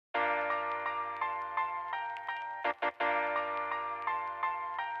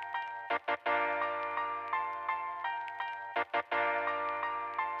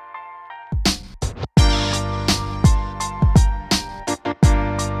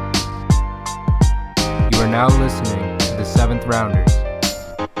now listening to the Seventh Rounders.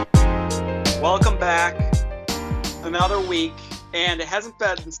 Welcome back. Another week, and it hasn't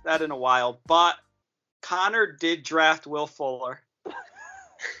been said in a while, but Connor did draft Will Fuller.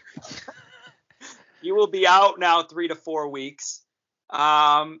 He will be out now 3 to 4 weeks.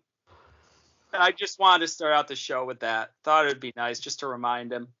 I just wanted to start out the show with that. Thought it would be nice just to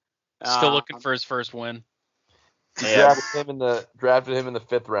remind him. Still looking for his first win. Drafted him in the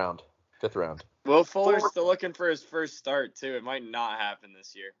fifth round. Will Fuller's still looking for his first start too. It might not happen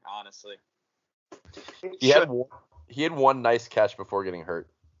this year, honestly. He had one nice catch before getting hurt.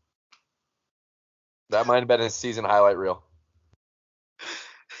 That might have been his season highlight reel.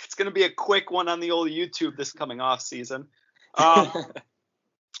 It's going to be a quick one on the old YouTube this coming off season.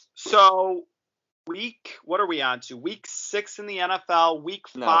 So what are we on to? Week 6 in the NFL, week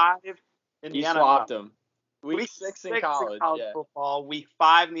 5 in the NFL. Swapped him. Week 6 in college football, week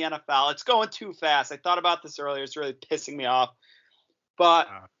 5 in the NFL. It's going too fast. I thought about this earlier. It's really pissing me off. But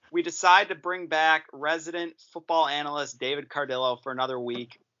we decided to bring back resident football analyst David Cardillo for another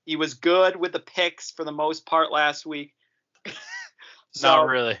week. He was good with the picks for the most part last week. So not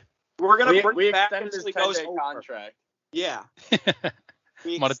really. We're going to bring we back extended his 10-day contract. Yeah.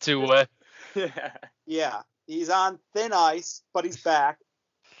 I'm on a 2-way. Yeah. He's on thin ice, but he's back.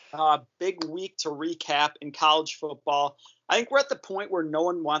 Big week to recap in college football. I think we're at the point where no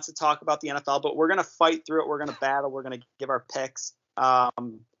one wants to talk about the NFL, but we're going to fight through it. We're going to battle. We're going to give our picks. But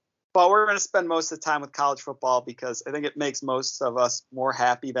we're going to spend most of the time with college football because I think it makes most of us more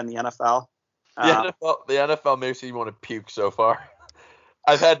happy than the NFL. The NFL makes me want to puke so far.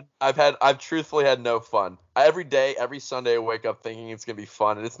 I've truthfully had no fun. Every Sunday I wake up thinking it's going to be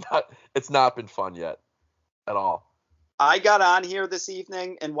fun, and it's not been fun yet at all. I got on here this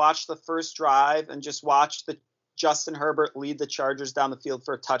evening and watched the first drive and just watched Justin Herbert lead the Chargers down the field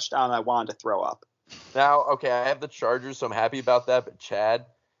for a touchdown. And I wanted to throw up. Now, okay, I have the Chargers, so I'm happy about that. But Chad,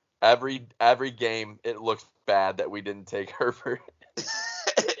 every game it looks bad that we didn't take Herbert.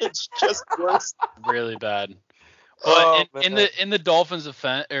 It's just worse. Really bad. But in the Dolphins'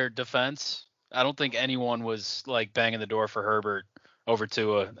 defense, I don't think anyone was like banging the door for Herbert over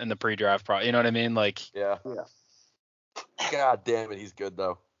Tua in the pre-draft. You know what I mean? Like, yeah. God damn it, he's good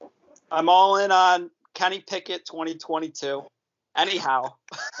though. I'm all in on Kenny Pickett 2022. Anyhow,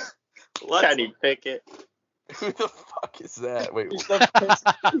 Kenny Pickett. Who the fuck is that? Wait,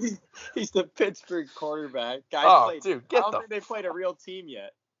 he's the Pittsburgh quarterback. I don't think they played a real team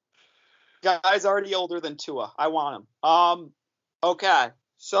yet. Guy's already older than Tua. I want him. Okay,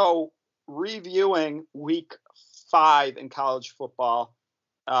 so reviewing week 5 in college football.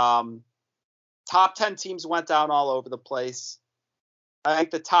 Top 10 teams went down all over the place. I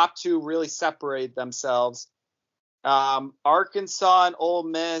think the top 2 really separated themselves. Arkansas and Ole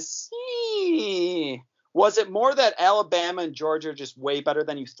Miss. Was it more that Alabama and Georgia are just way better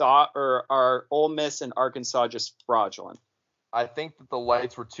than you thought, or are Ole Miss and Arkansas just fraudulent? I think that the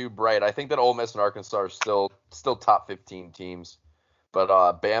lights were too bright. I think that Ole Miss and Arkansas are still top 15 teams. But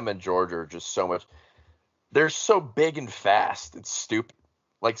Bama and Georgia are just so much. They're so big and fast. It's stupid.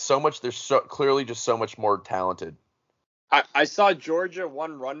 Like so much, they're so clearly just so much more talented. I saw Georgia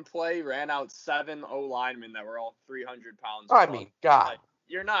one run play, ran out 7 O-linemen that were all 300 pounds. I mean, God. Like,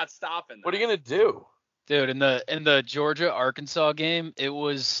 you're not stopping that. What are you going to do? Dude, in the Georgia-Arkansas game, it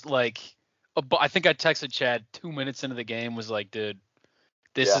was like, I think I texted Chad 2 minutes into the game, was like, dude,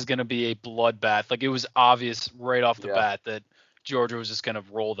 this is going to be a bloodbath. Like, it was obvious right off the bat that Georgia was just going to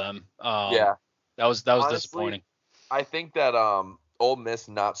roll them. That was honestly disappointing. I think that Ole Miss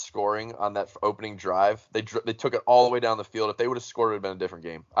not scoring on that opening drive, they took it all the way down the field. If they would have scored, it would have been a different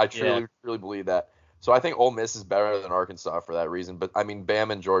game. I truly believe that. So I think Ole Miss is better than Arkansas for that reason. But I mean,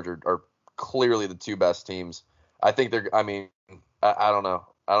 Bama and Georgia are clearly the 2 best teams. I think they're. I mean, I don't know.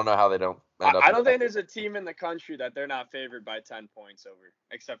 I don't know how they don't end up. I don't think there's a team in the country that they're not favored by 10 points over,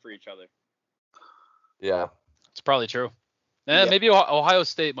 except for each other. Yeah, it's probably true. Maybe Ohio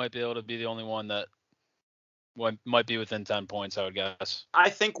State might be able to be the only one that might be within 10 points, I would guess. I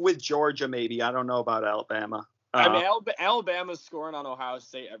think with Georgia, maybe. I don't know about Alabama. I mean, Alabama's scoring on Ohio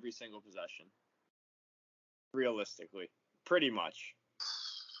State every single possession. Realistically. Pretty much.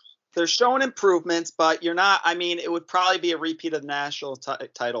 They're showing improvements, but you're not – I mean, it would probably be a repeat of the national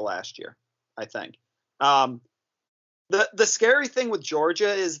title last year, I think. The scary thing with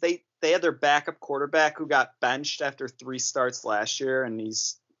Georgia is they had their backup quarterback who got benched after 3 starts last year, and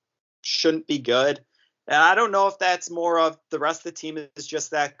shouldn't be good. And I don't know if that's more of the rest of the team is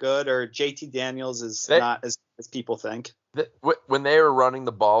just that good or JT Daniels is not as people think. When they were running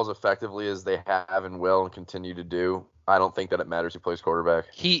the balls effectively as they have and will and continue to do, I don't think that it matters who plays quarterback.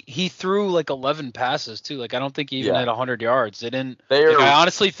 He threw like 11 passes too. Like I don't think he even Yeah. hit 100 yards. They didn't. They Like, are, I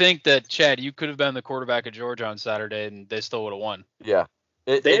honestly think that Chad, you could have been the quarterback of Georgia on Saturday and they still would have won. yeah.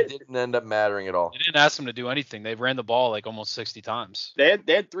 It They- didn't end up mattering at all. They didn't ask him to do anything. They ran the ball like almost 60 times. They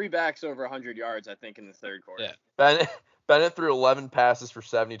had 3 backs over 100 yards, I think, in the third quarter. Yeah. Bennett threw 11 passes for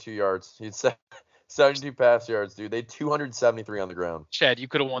 72 yards. He had 72 pass yards, dude. They had 273 on the ground. Chad, you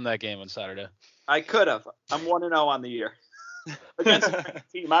could have won that game on Saturday. I could have. I'm 1-0 on the year against a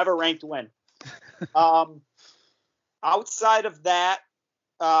ranked team. I have a ranked win. Outside of that,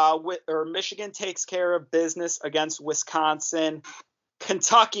 Michigan takes care of business against Wisconsin.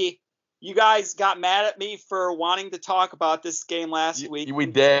 Kentucky, you guys got mad at me for wanting to talk about this game last week. We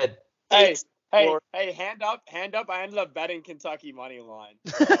did. Hey, Or- hand up. I ended up betting Kentucky money line.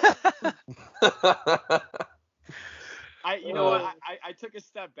 You know what? I took a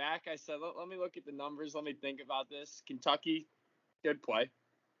step back. I said, let me look at the numbers. Let me think about this. Kentucky, good play.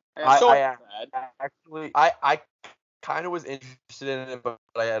 I kind of was interested in it, but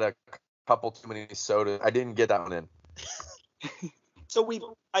I had a couple too many sodas. I didn't get that one in. So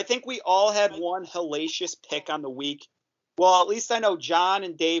I think we all had one hellacious pick on the week. Well, at least I know John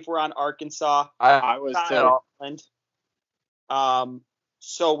and Dave were on Arkansas. I was John too. Maryland.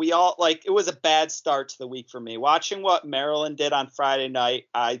 So we all it was a bad start to the week for me. Watching what Maryland did on Friday night,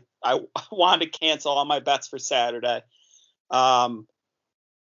 I wanted to cancel all my bets for Saturday. They're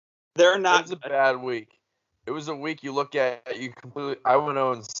not. It was a bad week. It was a week you look at I went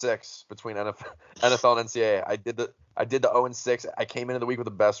 0-6 between NFL and NCAA. I did the 0-6. I came into the week with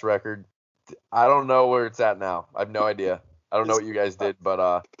the best record. I don't know where it's at now. I have no idea. I don't know what you guys did,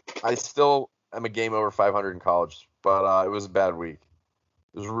 but I still am a game over 500 in college. But it was a bad week.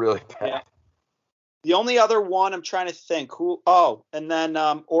 It was really bad. Yeah. The only other one I'm trying to think and then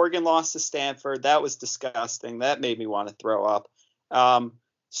Oregon lost to Stanford. That was disgusting. That made me want to throw up.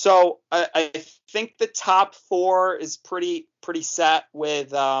 So I think the top 4 is pretty set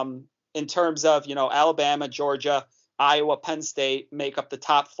with in terms of Alabama, Georgia, Iowa, Penn State make up the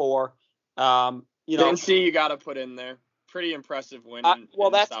top 4. Tennessee you got to put in there. Pretty impressive win.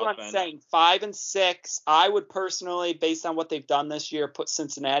 That's what I'm saying. 5 and 6. I would personally, based on what they've done this year, put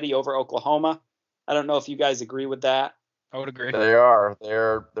Cincinnati over Oklahoma. I don't know if you guys agree with that. I would agree. They are.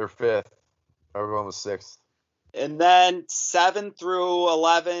 They're 5th. Oklahoma's 6th. And then 7 through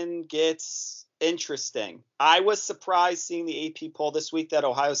 11 gets interesting. I was surprised seeing the AP poll this week that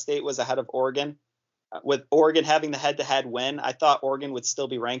Ohio State was ahead of Oregon. With Oregon having the head-to-head win, I thought Oregon would still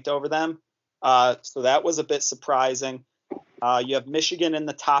be ranked over them. So that was a bit surprising. You have Michigan in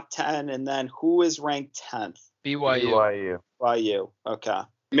the top 10, and then who is ranked 10th? BYU. Okay.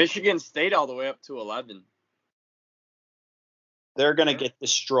 Michigan State all the way up to 11. They're going to get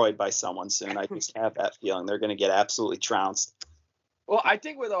destroyed by someone soon. I just have that feeling. They're going to get absolutely trounced. Well, I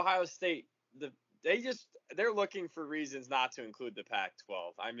think with Ohio State, they're looking for reasons not to include the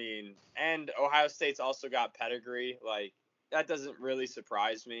Pac-12. I mean, and Ohio State's also got pedigree. Like, that doesn't really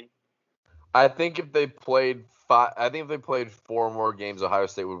surprise me. I think if they played 4 more games, Ohio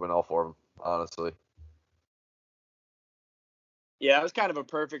State would win all 4 of them, honestly. Yeah, it was kind of a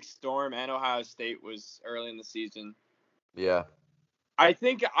perfect storm, and Ohio State was early in the season. Yeah. I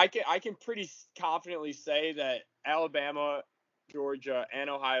think I can pretty confidently say that Alabama, Georgia, and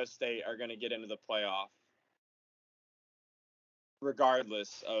Ohio State are going to get into the playoff,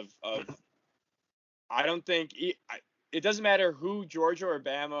 regardless of. I don't think it doesn't matter who Georgia or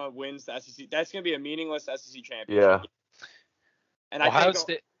Bama wins the SEC. That's going to be a meaningless SEC championship. Yeah. And Ohio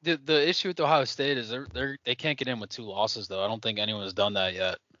State. The issue with Ohio State is they can't get in with 2 losses though. I don't think anyone has done that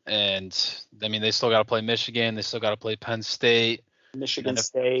yet. And I mean, they still got to play Michigan. They still got to play Penn State. Michigan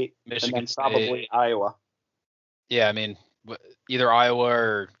State, and then State. probably Iowa. Yeah, I mean, either Iowa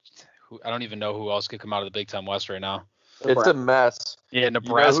or I don't even know who else could come out of the Big Ten West right now. It's a mess. Yeah,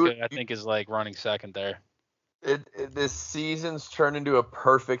 Nebraska, I think, is like running second there. This season's turned into a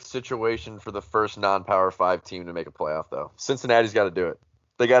perfect situation for the first non-Power 5 team to make a playoff, though. Cincinnati's got to do it.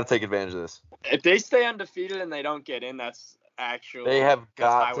 They got to take advantage of this. If they stay undefeated and they don't get in, that's actually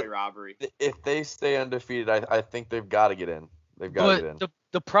highway robbery. If they stay undefeated, I think they've got to get in. They've got to get in.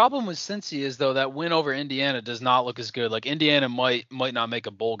 The problem with Cincy is though that win over Indiana does not look as good. Like Indiana might not make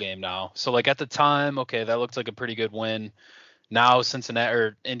a bowl game now. So like at the time, okay, that looked like a pretty good win. Now Cincinnati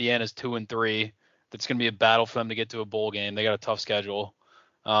or Indiana's 2-3. That's gonna be a battle for them to get to a bowl game. They got a tough schedule.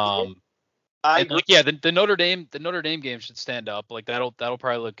 The Notre Dame game should stand up. Like that'll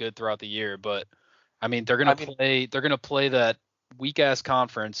probably look good throughout the year. But I mean they're gonna play that weak ass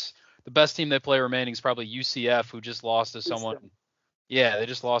conference. The best team they play remaining is probably UCF, who just lost to someone Yeah, they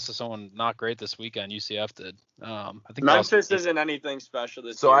just lost to someone not great this weekend. UCF did. I think Memphis isn't anything special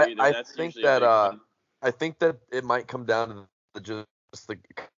this So year I, either. I That's think usually a that big win. I think that it might come down to just the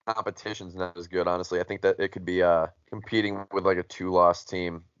competition's not as good. Honestly, I think that it could be competing with like a 2-loss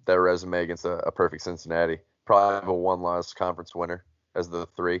team. Their resume against a perfect Cincinnati. Probably have a 1-loss conference winner as the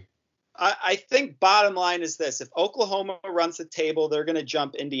 3. I think bottom line is this: if Oklahoma runs the table, they're going to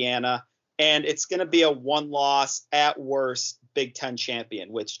jump Indiana, and it's going to be a 1-loss at worst Big Ten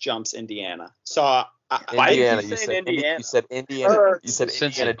champion, which jumps Indiana. So Why do you Indiana, keep you saying said Indiana? you said Indiana. Or You said Cincy.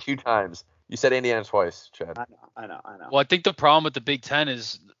 Indiana 2 times. You said Indiana twice, Chad. I know. Well, I think the problem with the Big Ten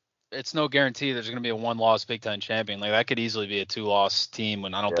is it's no guarantee there's going to be a 1-loss Big Ten champion. Like that could easily be a 2-loss team,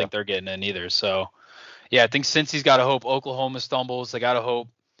 and I don't think they're getting in either. So, yeah, I think Cincy's got to hope Oklahoma stumbles. They got to hope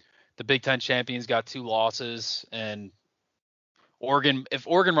the Big Ten champions got 2 losses, and Oregon. If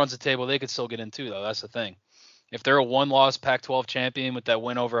Oregon runs the table, they could still get in too, though. That's the thing. If they're a 1-loss Pac-12 champion with that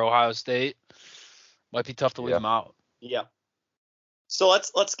win over Ohio State, might be tough to leave them out. Yeah. So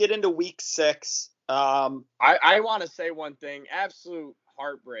let's get into week 6. I want to say one thing. Absolute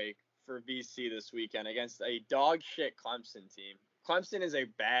heartbreak for BC this weekend against a dog shit Clemson team. Clemson is a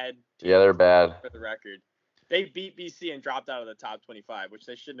bad team. Yeah, they're bad. For the record. They beat BC and dropped out of the top 25, which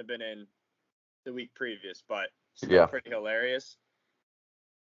they shouldn't have been in the week previous, but still pretty hilarious.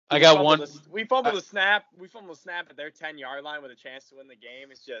 I got one. We fumbled a snap. We fumbled a snap at their 10-yard line with a chance to win the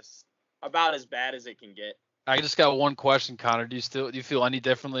game. It's just about as bad as it can get. I just got one question, Connor. Do you feel any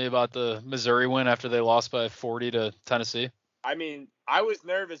differently about the Missouri win after they lost by 40 to Tennessee? I mean, I was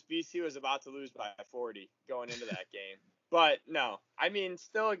nervous BC was about to lose by 40 going into that game. But no, I mean,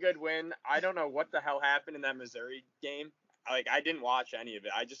 still a good win. I don't know what the hell happened in that Missouri game. Like, I didn't watch any of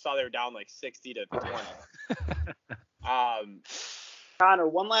it. I just saw they were down like 60 to 20. Connor,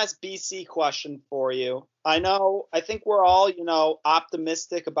 one last BC question for you. I think we're all,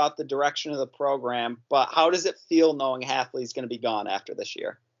 optimistic about the direction of the program, but how does it feel knowing Hafley's going to be gone after this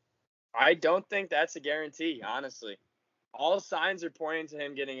year? I don't think that's a guarantee, honestly. All signs are pointing to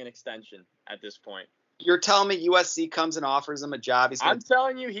him getting an extension at this point. You're telling me USC comes and offers him a job? I'm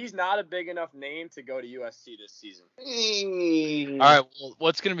telling you, he's not a big enough name to go to USC this season. All right. Well,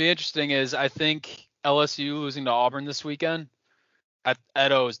 what's going to be interesting is I think LSU losing to Auburn this weekend,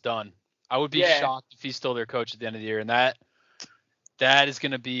 Edo is done. I would be shocked if he's still their coach at the end of the year, and that is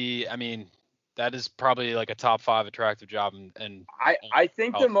going to be. I mean, that is probably like a top 5 attractive job. And I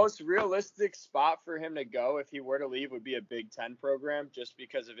think the most realistic spot for him to go if he were to leave would be a Big Ten program just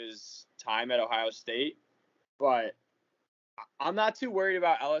because of his time at Ohio State. But I'm not too worried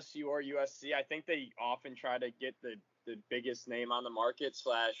about LSU or USC. I think they often try to get the biggest name on the market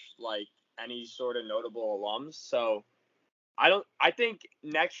 / like any sort of notable alums. So I think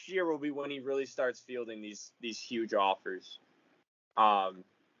next year will be when he really starts fielding these huge offers. I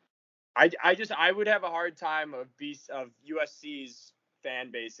would have a hard time of USC's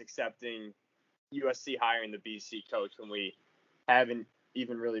fan base accepting USC hiring the BC coach when we haven't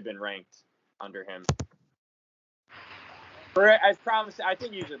even really been ranked under him. As promised, I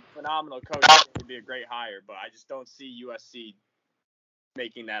think he's a phenomenal coach. I think he'd be a great hire, but I just don't see USC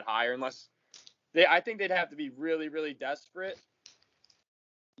making that hire unless I think they'd have to be really, really desperate.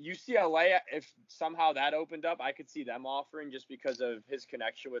 UCLA, if somehow that opened up, I could see them offering just because of his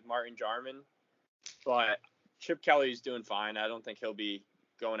connection with Martin Jarman. But Chip Kelly's doing fine. I don't think he'll be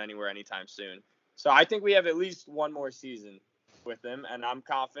going anywhere anytime soon. So I think we have at least one more season with him, and I'm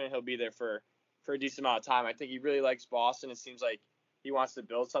confident he'll be there for a decent amount of time. I think he really likes Boston. It seems like he wants to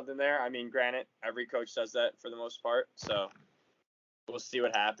build something there. I mean, granted, every coach does that for the most part. So we'll see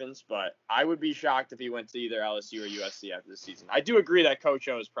what happens, but I would be shocked if he went to either LSU or USC after this season. I do agree that Coach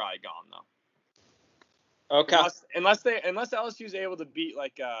O is probably gone though. Okay. Unless LSU is able to beat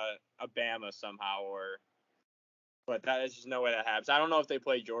like a Bama somehow, but that is just no way that happens. I don't know if they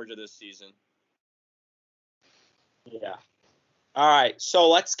play Georgia this season. Yeah. All right. So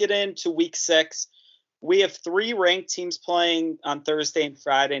let's get into week 6. We have 3 ranked teams playing on Thursday and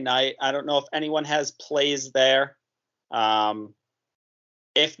Friday night. I don't know if anyone has plays there.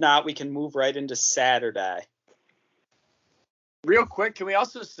 If not, we can move right into Saturday. Real quick, can we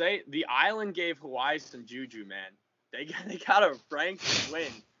also say the Island gave Hawaii some juju, man? They got a ranked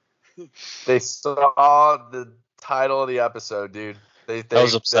win. They saw the title of the episode, dude. That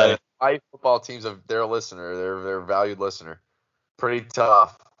was upsetting. Hawaii football teams of their listener, their valued listener. Pretty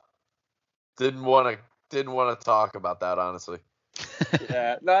tough. Didn't want to talk about that, honestly.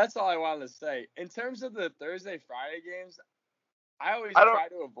 Yeah, no, that's all I wanted to say. In terms of the Thursday, Friday games, I always try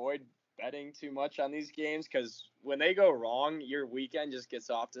to avoid betting too much on these games because when they go wrong, your weekend just gets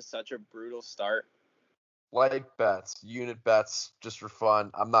off to such a brutal start. light bets, unit bets, just for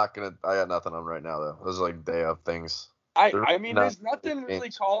fun. I got nothing on right now though. Those are like day of things. I mean, there's nothing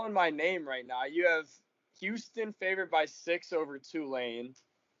really calling my name right now. You have Houston favored by 6 over Tulane.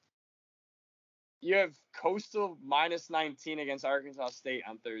 You have Coastal minus 19 against Arkansas State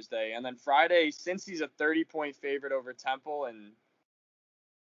on Thursday. And then Friday, Cincy's a 30-point favorite over Temple, and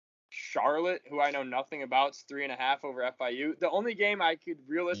Charlotte, who I know nothing about, is 3.5 over FIU. The only game I could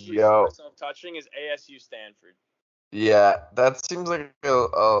realistically see myself touching is ASU Stanford. Yeah, that seems like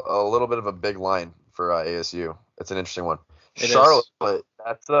a little bit of a big line for ASU. It's an interesting one. Charlotte,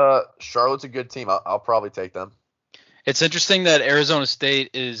 Charlotte's a good team. I'll probably take them. It's interesting that Arizona State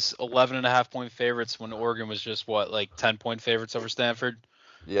is 11.5-point favorites when Oregon was just 10-point favorites over Stanford.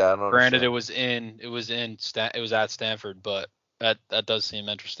 Yeah, I don't Granted, understand. it was at Stanford, but that does seem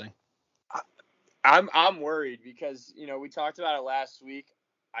interesting. I'm worried because we talked about it last week.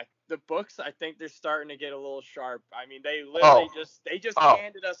 The books, I think they're starting to get a little sharp. I mean, they literally just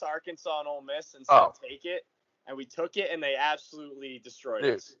handed us Arkansas and Ole Miss and said take it, and we took it, and they absolutely destroyed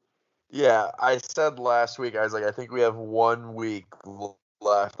us. Yeah, I said last week, I was like, I think we have 1 week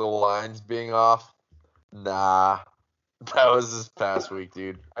left. The lines being off. Nah, that was this past week,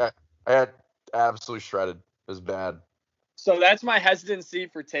 dude. I had absolutely shredded. It was bad. So that's my hesitancy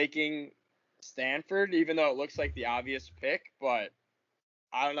for taking Stanford, even though it looks like the obvious pick. But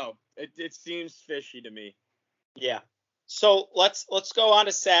I don't know. It seems fishy to me. Yeah. So let's go on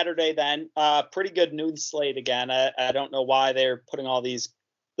to Saturday then. Pretty good noon slate again. I don't know why they're putting all the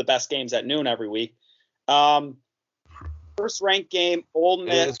best games at noon every week. First ranked game, Ole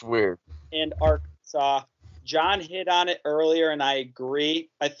Miss. It's weird. And Arkansas. John hit on it earlier, and I agree.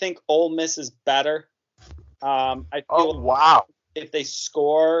 I think Ole Miss is better. I feel if they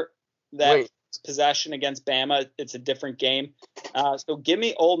score that possession against Bama, it's a different game. So give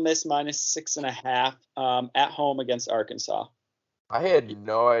me Ole Miss minus 6.5 at home against Arkansas. I had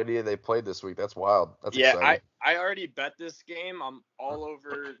no idea they played this week. That's wild. That's exciting. I already bet this game. I'm all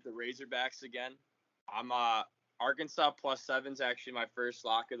over the Razorbacks again. I'm Arkansas plus 7's actually my first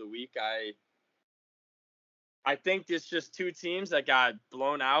lock of the week. I think it's just two teams that got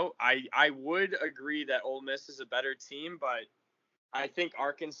blown out. I would agree that Ole Miss is a better team, but I think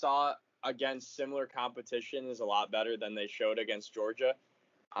Arkansas against similar competition is a lot better than they showed against Georgia.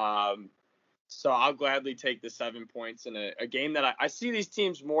 So I'll gladly take the 7 points in a game that I see these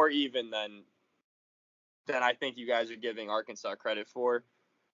teams more even than I think you guys are giving Arkansas credit for.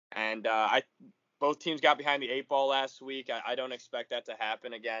 And both teams got behind the 8 ball last week. I don't expect that to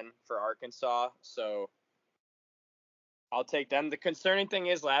happen again for Arkansas. So I'll take them. The concerning thing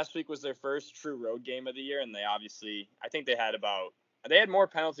is last week was their first true road game of the year, and I think they had more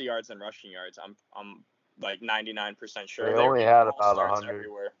penalty yards than rushing yards. I'm like 99% sure. They only had about 100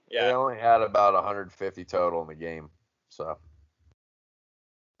 everywhere. Yeah. They only had about 150 total in the game. So.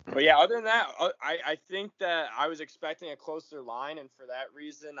 But yeah, other than that, I think that I was expecting a closer line, and for that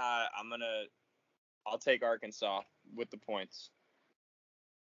reason, I'll take Arkansas with the points.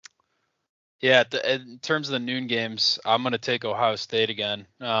 Yeah, in terms of the noon games, I'm going to take Ohio State again.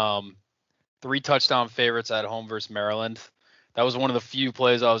 3 touchdown favorites at home versus Maryland. That was one of the few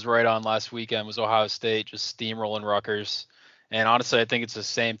plays I was right on last weekend was Ohio State just steamrolling Rutgers. And honestly, I think it's the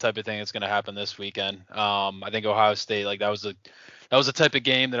same type of thing that's going to happen this weekend. I think Ohio State, that was a type of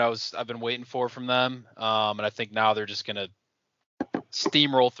game that I've been waiting for from them. And I think now they're just going to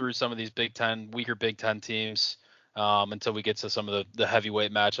steamroll through some of these weaker Big Ten teams until we get to some of the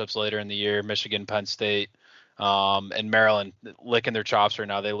heavyweight matchups later in the year, Michigan, Penn State, and Maryland licking their chops right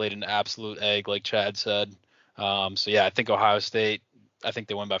now. They laid an absolute egg, like Chad said. So yeah, I think Ohio State, I think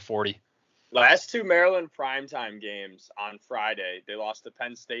they win by 40. Last 2 Maryland primetime games on Friday, they lost to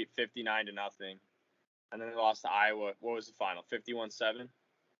Penn State 59-0. And then they lost to Iowa. What was the final? 51-7?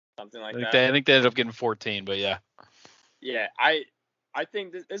 Something like that. I think they ended up getting 14, but yeah. Yeah, I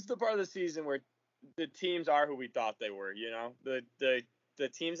think this is the part of the season where the teams are who we thought they were, The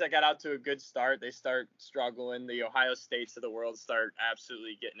teams that got out to a good start, they start struggling. The Ohio States of the world start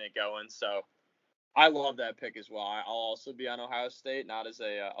absolutely getting it going. So I love that pick as well. I'll also be on Ohio State, not as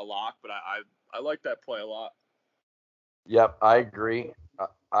a lock, but I like that play a lot. Yep, I agree.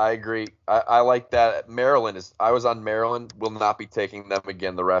 I like that. I was on Maryland. Will not be taking them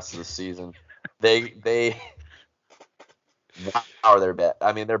again the rest of the season. They're bad.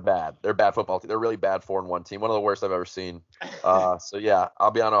 I mean, they're bad. They're a bad football team. They're a really bad 4-1 team. One of the worst I've ever seen. So yeah,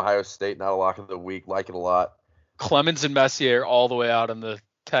 I'll be on Ohio State. Not a lock of the week. Like it a lot. Clemens and Messier all the way out on the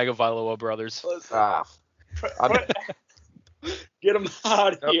Tagovailoa brothers. Get them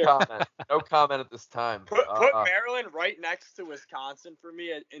out of here. no comment at this time. Put Maryland right next to Wisconsin for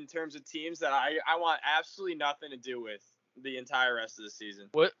me in terms of teams that I want absolutely nothing to do with the entire rest of the season.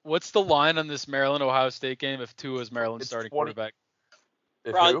 What's the line on this Maryland Ohio State game if Tua is Maryland's It's starting 20 quarterback?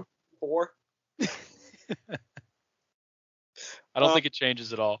 If Probably who? 4. I don't think it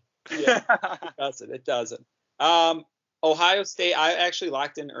changes at all. Yeah, it doesn't. Ohio State, I actually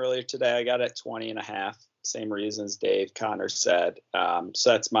locked in earlier today. I got it at 20.5. Same reasons Dave Connor said. So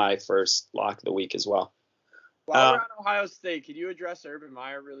that's my first lock of the week as well. While we're on Ohio State, could you address Urban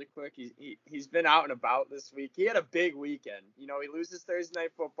Meyer really quick? He's been out and about this week. He had a big weekend. You know, he loses Thursday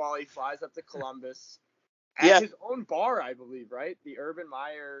Night Football. He flies up to Columbus. At his own bar, I believe, right? The Urban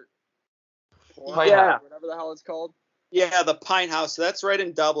Meyer Forum, Yeah. whatever the hell it's called. Yeah, the Pine House. So that's right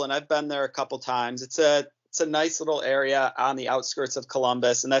in Dublin. I've been there a couple times. It's a nice little area on the outskirts of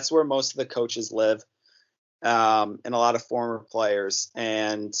Columbus, and that's where most of the coaches live, and a lot of former players.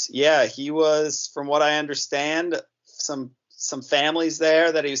 And yeah, he was, from what I understand, some families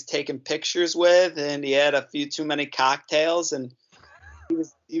there that he was taking pictures with, and he had a few too many cocktails, and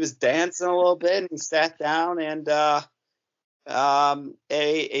he was dancing a little bit, and he sat down, and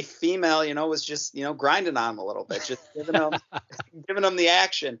a female, was just, grinding on him a little bit, just giving him the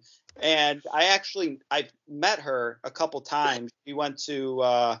action. And I met her a couple times. We went to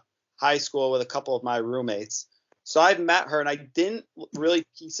high school with a couple of my roommates. So I've met her, and I didn't really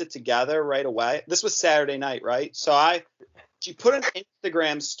piece it together right away. This was Saturday night, right? So she put an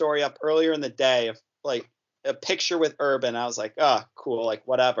Instagram story up earlier in the day of like a picture with Urban. I was like, oh, cool, like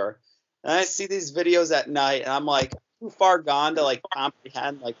whatever. And I see these videos at night, and I'm like, too far gone to like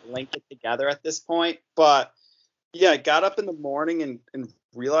comprehend, like link it together at this point. But yeah, I got up in the morning and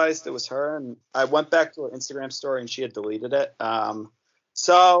realized it was her, and I went back to her Instagram story, and she had deleted it.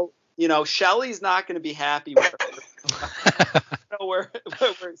 So Shelly's not going to be happy with her. where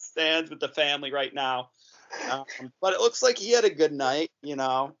it stands with the family right now. But it looks like he had a good night. He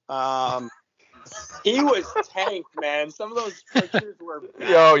was tanked, man. Some of those pictures were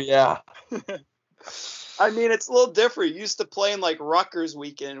bad. Oh yeah. I mean, it's a little different. He used to play in like Rutgers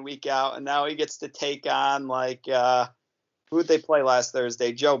week in, week out, and now he gets to take on like who did they play last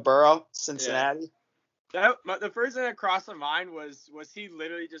Thursday? Joe Burrow, Cincinnati. Yeah. The first thing that crossed my mind was he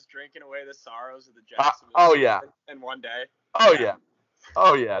literally just drinking away the sorrows of the Jacksonville oh yeah. in one day? Oh yeah.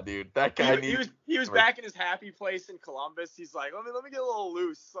 Oh yeah, dude. That guy he was back in his happy place in Columbus. He's like, let me get a little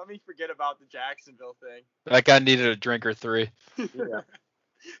loose. Let me forget about the Jacksonville thing. That guy needed a drink or 3. Yeah.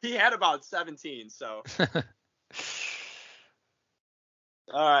 He had about 17, so.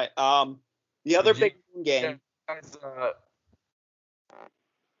 All right. The other big game.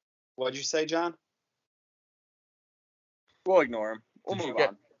 What'd you say, John? We'll ignore him. We'll move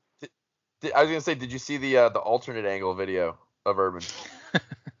on. I was gonna say, did you see the alternate angle video of Urban?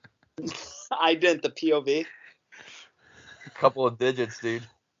 I didn't. The POV. Couple of digits, dude.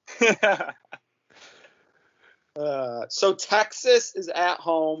 So Texas is at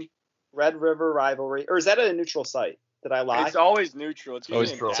home, Red River rivalry, or is that at a neutral site? Did I lie? It's always neutral. It's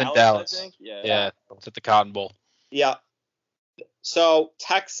always usually it's in Dallas. I think. Yeah, it's at the Cotton Bowl. Yeah. So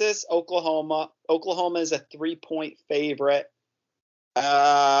Texas, Oklahoma. Oklahoma is a 3-point favorite.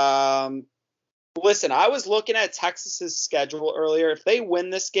 Listen, I was looking at Texas's schedule earlier. If they win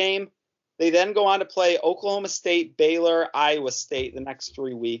this game, they then go on to play Oklahoma State, Baylor, Iowa State the next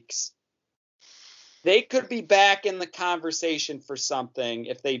 3 weeks. They could be back in the conversation for something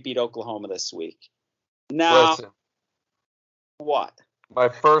if they beat Oklahoma this week. Now, Listen, what? my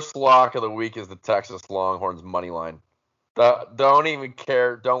first lock of the week is the Texas Longhorns money line. Don't even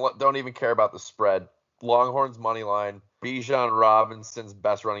care. Don't even care about the spread. Longhorns money line. Bijan Robinson's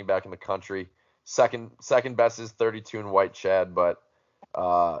best running back in the country. Second best is 32 in White Chad, but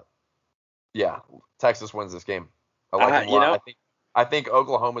yeah, Texas wins this game. I like them a lot. I think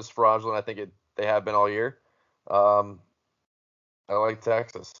Oklahoma's fraudulent. I think they have been all year. I like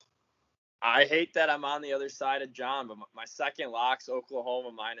Texas. I hate that I'm on the other side of John, but my second lock's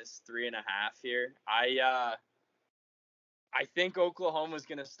Oklahoma -3.5 here. I think Oklahoma's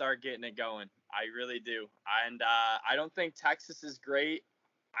going to start getting it going. I really do. And I don't think Texas is great.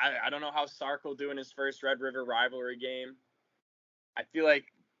 I don't know how Sark will do in his first Red River rivalry game. I feel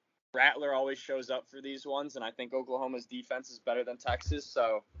like Rattler always shows up for these ones, and I think Oklahoma's defense is better than Texas,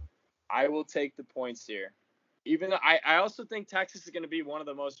 so I will take the points here. Even though I also think Texas is going to be one of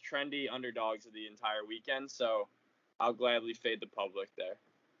the most trendy underdogs of the entire weekend, so I'll gladly fade the public there.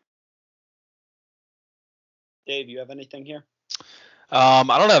 Dave, you have anything here? I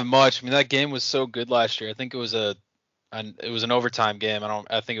don't have much. I mean, that game was so good last year. I think it was an overtime game.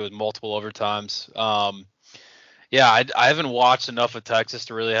 I think it was multiple overtimes. Yeah, I haven't watched enough of Texas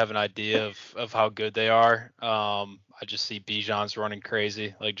to really have an idea of how good they are. I just see Bijan's running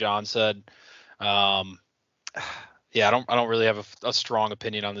crazy, like John said. Um, yeah, I don't really have a strong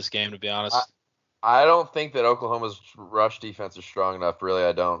opinion on this game, to be honest. I don't think that Oklahoma's rush defense is strong enough. Really,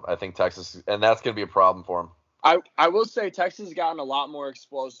 I don't. I think Texas, and that's going to be a problem for them. I will say Texas has gotten a lot more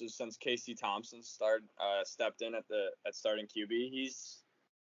explosive since Casey Thompson stepped in at starting QB.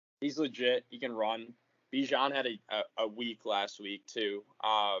 He's legit. He can run. Bijan had a week last week too.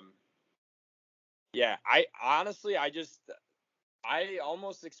 Yeah, I honestly I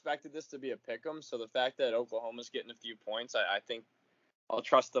almost expected this to be a pick'em. So the fact that Oklahoma's getting a few points, I think I'll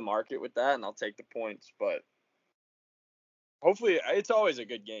trust the market with that and I'll take the points. But hopefully, it's always a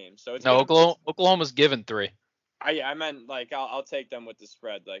good game. So it's Oklahoma's given 3. I meant like I'll take them with the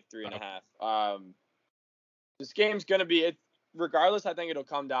spread, like 3.5. This game's gonna be regardless. I think it'll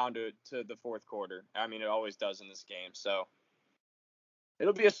come down to the fourth quarter. I mean, it always does in this game. So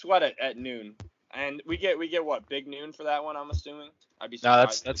it'll be a sweat at noon, and we get what, big noon for that one? I'm assuming. I'd be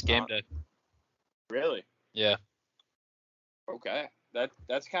surprised. No, that's game day. Really? Yeah. Okay.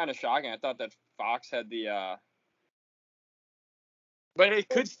 That's kind of shocking. I thought that Fox had the. But it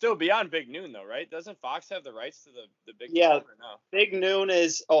could still be on Big Noon, though, right? Doesn't Fox have the rights to the Big 12 or no? Big Noon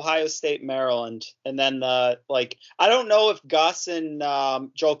is Ohio State, Maryland. And then, I don't know if Gus and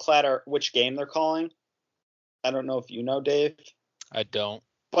Joel Klatt which game they're calling. I don't know if you know, Dave. I don't.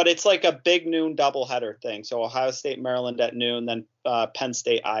 But it's like a Big Noon doubleheader thing. So Ohio State, Maryland at noon, then Penn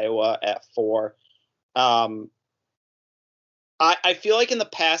State, Iowa at 4. I feel like in the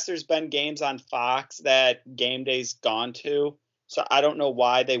past there's been games on Fox that game day's gone to. So I don't know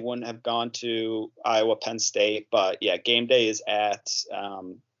why they wouldn't have gone to Iowa, Penn State, but yeah, game day is at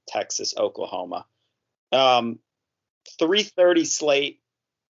Texas, Oklahoma. 3:30 slate.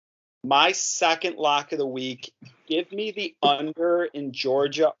 My second lock of the week. Give me the under in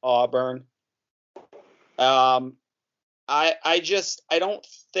Georgia, Auburn. I don't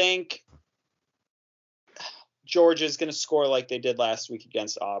think Georgia is going to score like they did last week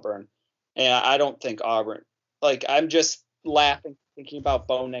against Auburn, and I don't think Auburn. I'm just laughing thinking about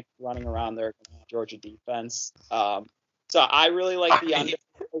Bo Nix running around their Georgia defense. So I really like the under.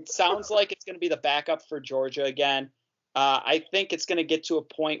 It sounds like it's going to be the backup for Georgia again. I think it's going to get to a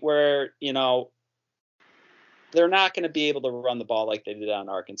point where they're not going to be able to run the ball like they did on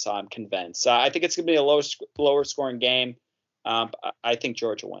Arkansas. I'm convinced. I think it's going to be a lower scoring game. I think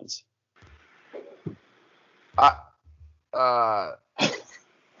Georgia wins.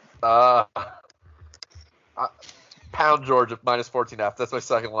 Pound Georgia minus 14.5. That's my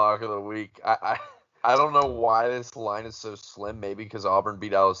second lock of the week. I don't know why this line is so slim. Maybe because Auburn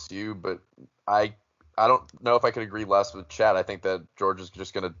beat LSU, but I don't know if I could agree less with Chad. I think that Georgia's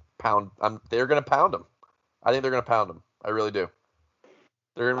just going to pound. They're going to pound them. I think they're going to pound them. I really do.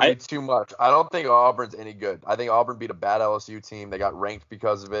 They're going to be too much. I don't think Auburn's any good. I think Auburn beat a bad LSU team. They got ranked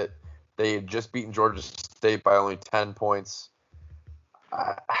because of it. They had just beaten Georgia State by only 10 points.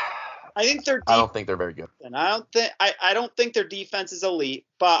 I think I don't think they're very good. And I don't think their defense is elite,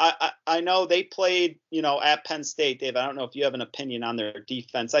 but I know they played, at Penn State, Dave. I don't know if you have an opinion on their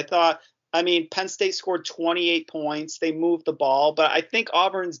defense. Penn State scored 28 points. They moved the ball, but I think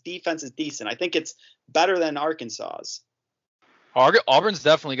Auburn's defense is decent. I think it's better than Arkansas's. Auburn's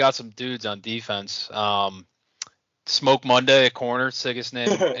definitely got some dudes on defense. Smoke Monday, a corner, sickest name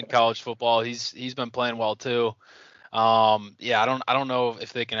in college football. He's been playing well too. I don't know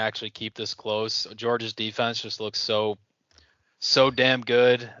if they can actually keep this close. Georgia's defense just looks so damn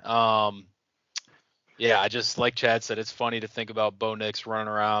good. I just, like Chad said, it's funny to think about Bo Nix running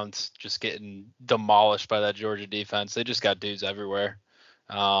around just getting demolished by that Georgia defense. They just got dudes everywhere.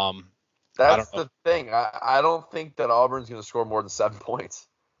 That's the thing. I don't think that Auburn's going to score more than 7 points,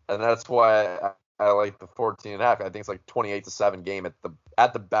 and that's why I like the 14.5. I think it's like 28-7 game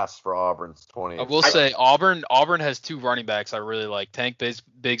at the best for Auburn's 20. I will say Auburn has 2 running backs I really like. Tank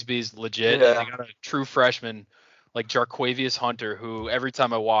Bigsby's legit. Yeah. And they got a true freshman like Jarquavius Hunter, who every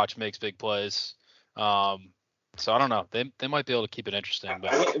time I watch makes big plays. So I don't know. They might be able to keep it interesting.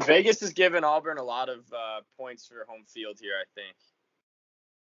 But Vegas has given Auburn a lot of points for home field here, I think.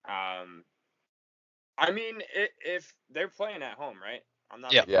 If they're playing at home, right? I'm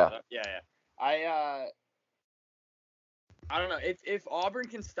not. Yeah. I don't know. If Auburn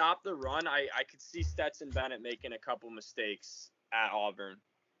can stop the run, I could see Stetson Bennett making a couple mistakes at Auburn.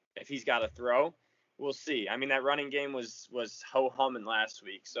 If he's got to throw, we'll see. That running game was ho-humming last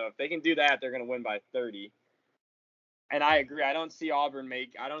week. So if they can do that, they're going to win by 30. And I agree. I don't see Auburn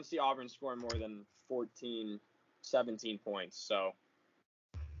scoring more than 14, 17 points. So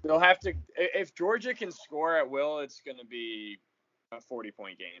They'll have to if Georgia can score at will, it's going to be a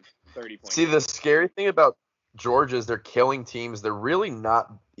 40-point game, 30-point. See, the scary thing about Georgia is they're killing teams. They're really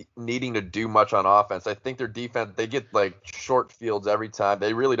not needing to do much on offense. I think their defense, they get like short fields every time.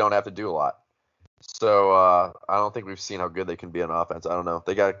 They really don't have to do a lot. So I don't think we've seen how good they can be on offense. I don't know.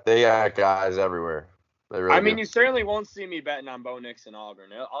 They got guys everywhere. They really do. You certainly won't see me betting on Bo Nix and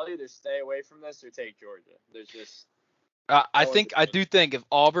Auburn. I'll either stay away from this or take Georgia. There's just I do think if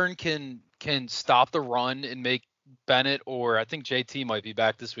Auburn can stop the run and make Bennett, or I think JT might be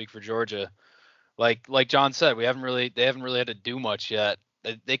back this week for Georgia. Like John said, they haven't really had to do much yet.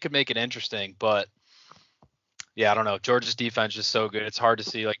 They could make it interesting, but yeah, I don't know. Georgia's defense is so good. It's hard to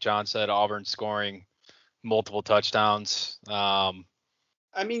see, like John said, Auburn scoring multiple touchdowns.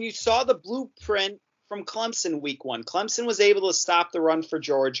 You saw the blueprint from Clemson week 1. Clemson was able to stop the run for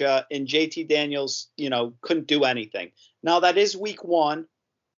Georgia, and JT Daniels, couldn't do anything. Now that is week 1,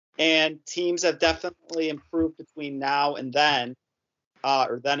 and teams have definitely improved between now and then,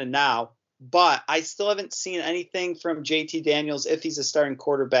 or then and now. But I still haven't seen anything from JT Daniels, if he's a starting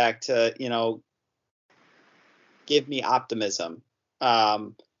quarterback, to, give me optimism.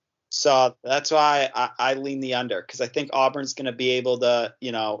 So that's why I lean the under, because I think Auburn's going to be able to,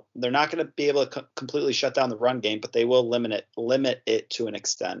 they're not going to be able to completely shut down the run game, but they will limit it to an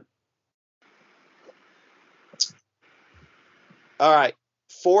extent. All right,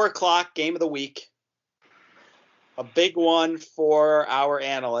 4:00 game of the week. A big one for our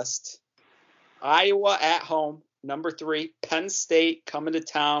analyst. Iowa at home, number 3. Penn State coming to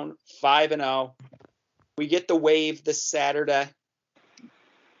town, 5-0. We get the wave this Saturday.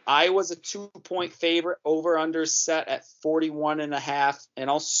 Iowa's a 2-point favorite. Over/under set at 41.5. And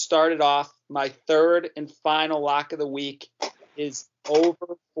I'll start it off. My third and final lock of the week is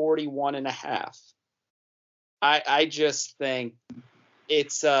over 41.5. I just think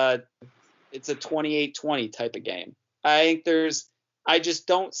it's a 28-20 type of game. I just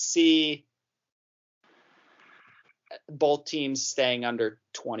don't see both teams staying under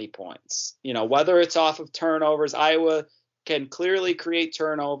 20 points. Whether it's off of turnovers, Iowa can clearly create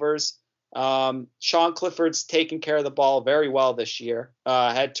turnovers. Sean Clifford's taken care of the ball very well this year.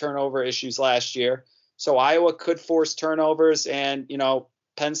 Had turnover issues last year. So Iowa could force turnovers, and,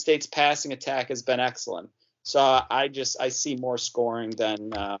 Penn State's passing attack has been excellent. So I see more scoring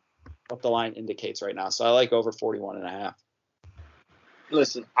than what the line indicates right now. So I like over 41.5.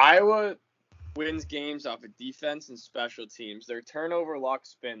 Listen, Iowa wins games off of defense and special teams. Their turnover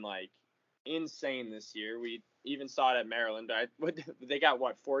luck's been insane this year. We even saw it at Maryland. They got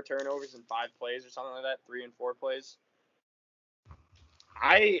 4 turnovers in 5 plays or something like that, 3 and 4 plays.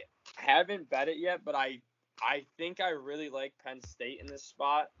 I haven't bet it yet, but I think I really like Penn State in this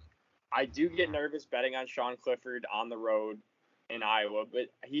spot. I do get nervous betting on Sean Clifford on the road in Iowa, but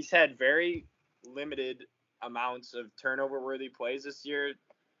he's had very limited amounts of turnover-worthy plays this year.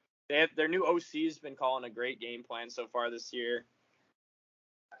 Their new OC's been calling a great game plan so far this year.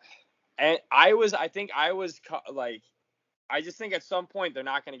 And I just think at some point they're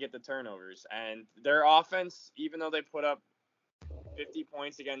not going to get the turnovers. And their offense, even though they put up 50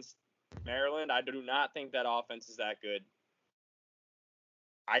 points against Maryland, I do not think that offense is that good.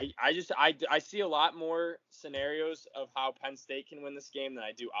 I see a lot more scenarios of how Penn State can win this game than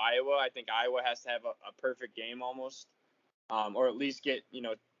I do Iowa. I think Iowa has to have a perfect game almost, or at least get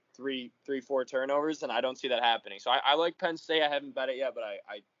 3-4 turnovers, and I don't see that happening. So I like Penn State. I haven't bet it yet, but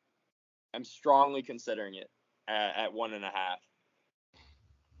I'm strongly considering it at 1.5.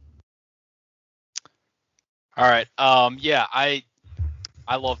 All right. Yeah, I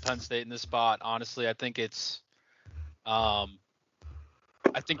love Penn State in this spot. Honestly, I think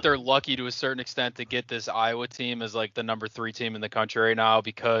I think they're lucky to a certain extent to get this Iowa team as the number 3 team in the country right now,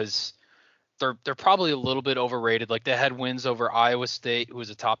 because they're probably a little bit overrated. They had wins over Iowa State, who was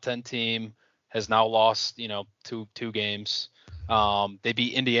a top 10 team, has now lost, two games. They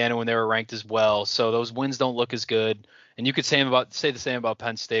beat Indiana when they were ranked as well. So those wins don't look as good. And you could say the same about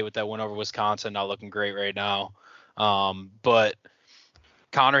Penn State with that win over Wisconsin, not looking great right now. But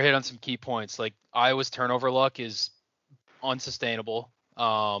Connor hit on some key points. Iowa's turnover luck is unsustainable.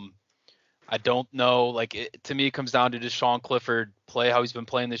 I don't know. To me, it comes down to just Sean Clifford play how he's been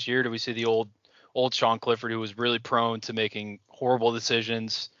playing this year. Do we see the old Sean Clifford, who was really prone to making horrible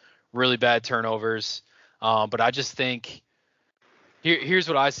decisions, really bad turnovers? But I just think here's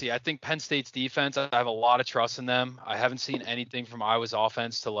what I see. I think Penn State's defense, I have a lot of trust in them. I haven't seen anything from Iowa's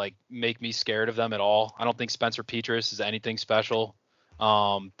offense to make me scared of them at all. I don't think Spencer Petras is anything special.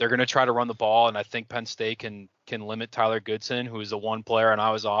 They're going to try to run the ball, and I think Penn State can limit Tyler Goodson, who is the one player on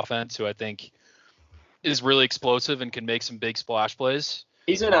Iowa's offense who I think is really explosive and can make some big splash plays.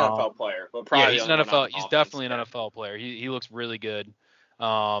 He's an NFL player, but probably he's an NFL. He's definitely an NFL player. He looks really good.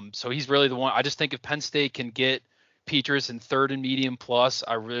 So he's really the one. I just think if Penn State can get Petras in third and medium plus,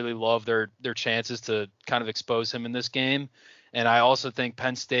 I really love their chances to kind of expose him in this game. And I also think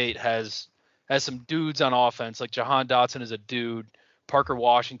Penn State has some dudes on offense, like Jahan Dotson is a dude, Parker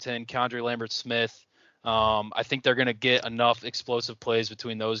Washington, Keandre Lambert-Smith. I think they're going to get enough explosive plays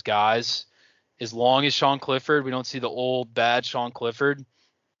between those guys. As long as Sean Clifford, we don't see the old bad Sean Clifford.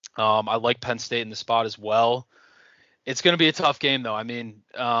 I like Penn State in the spot as well. It's going to be a tough game, though. I mean,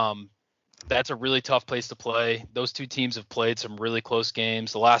 that's a really tough place to play. Those two teams have played some really close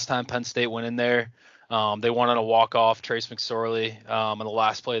games. The last time Penn State went in there, they won on a walk-off, Trace McSorley, on the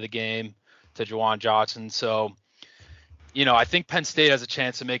last play of the game to Juwan Johnson. So, I think Penn State has a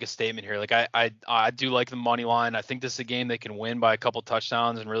chance to make a statement here. Like I do like the money line. I think this is a game they can win by a couple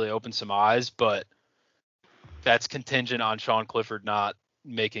touchdowns and really open some eyes, but that's contingent on Sean Clifford not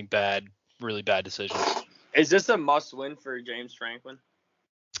making really bad decisions. Is this a must-win for James Franklin?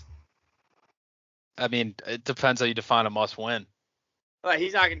 I mean, it depends how you define a must-win. Like,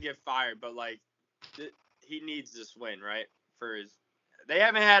 he's not gonna get fired, but he needs this win, right? They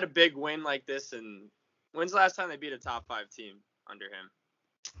haven't had a big win like this, and when's the last time they beat a top 5 team under him?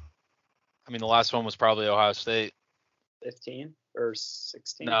 I mean, the last one was probably Ohio State. 15 or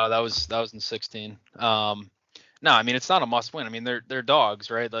 16? No, that was in 16. No, I mean, it's not a must win. I mean, they're dogs,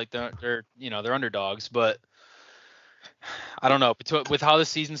 right? Like they're underdogs, but I don't know. With how the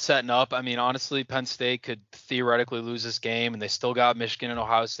season's setting up, I mean, honestly, Penn State could theoretically lose this game, and they still got Michigan and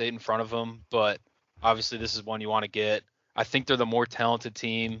Ohio State in front of them. But obviously, this is one you want to get. I think they're the more talented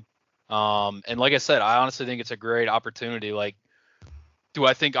team. And like I said, I honestly think it's a great opportunity. Like, do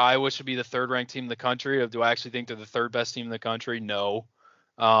I think Iowa should be the third ranked team in the country, or do I actually think they're the third best team in the country? No.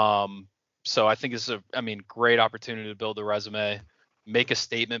 So I think it's great opportunity to build a resume, make a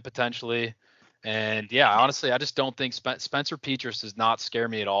statement potentially. And yeah, honestly, I just don't think Spencer Petras does not scare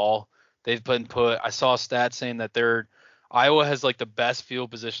me at all. I saw a stat saying that Iowa has like the best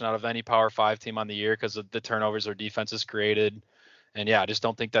field position out of any Power 5 team on the year because of the turnovers their defense has created. And yeah, I just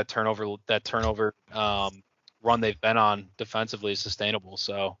don't think that turnover run they've been on defensively is sustainable.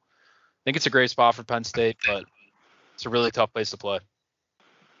 So I think it's a great spot for Penn State, but it's a really tough place to play.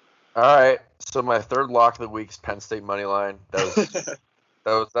 All right, so my third lock of the week is Penn State money line. That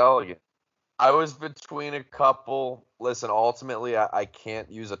was elegant. I was between a couple. Listen, ultimately, I can't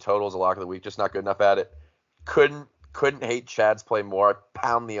use a total as a lock of the week. Just not good enough at it. Couldn't hate Chad's play more. I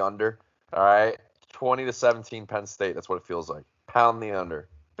pound the under. All right, 20-17 Penn State. That's what it feels like. Pound the under.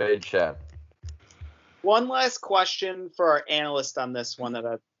 Fade Chad. One last question for our analyst on this one that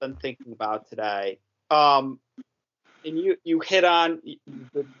I've been thinking about today. And you hit on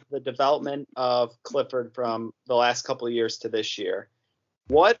the development of Clifford from the last couple of years to this year.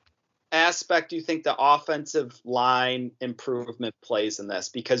 What aspect do you think the offensive line improvement plays in this?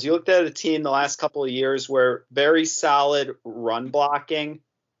 Because you looked at a team the last couple of years where very solid run blocking,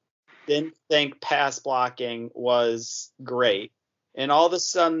 didn't think pass blocking was great. And all of a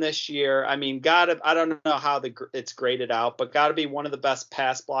sudden this year, I mean, I don't know how it's graded out, but got to be one of the best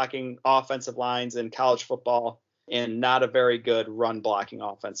pass blocking offensive lines in college football and not a very good run blocking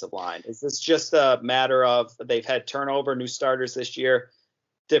offensive line. Is this just a matter of they've had turnover, new starters this year,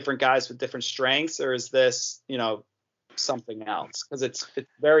 different guys with different strengths, or is this, something else? Because it's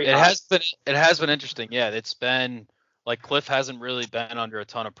very it has been interesting. Yeah, it's been like Cliff hasn't really been under a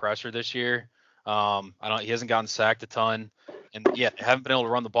ton of pressure this year. He hasn't gotten sacked a ton, and yeah, they haven't been able to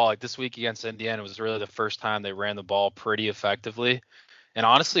run the ball. Like this week against Indiana was really the first time they ran the ball pretty effectively. And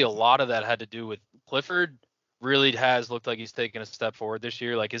honestly, a lot of that had to do with Clifford really has looked like he's taken a step forward this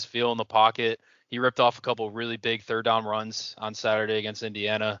year. Like his feel in the pocket, he ripped off a couple of really big third down runs on Saturday against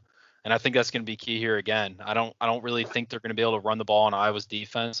Indiana, and I think that's going to be key here again. I don't really think they're going to be able to run the ball on Iowa's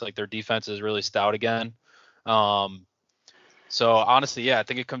defense. Like their defense is really stout again. So honestly, yeah, I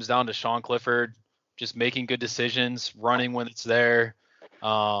think it comes down to Sean Clifford just making good decisions, running when it's there.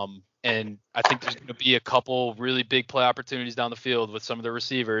 And I think there's going to be a couple really big play opportunities down the field with some of the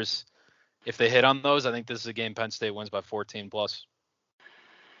receivers. If they hit on those, I think this is a game Penn State wins by 14 plus.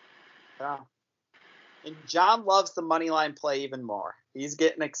 Yeah. And John loves the money line play even more. He's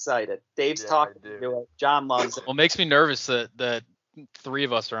getting excited. Dave's talking to it. John loves it. Well, it makes me nervous that 3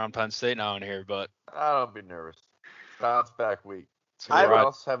 of us are on Penn State now in here, but I don't be nervous. Bounce back week. I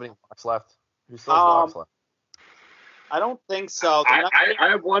else have any locks left? Who still has locks left? I don't think so. I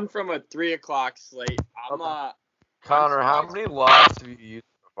have one from a 3 o'clock slate. Connor, how many locks have you used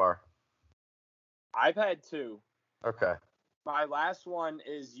so far? I've had 2. Okay. My last one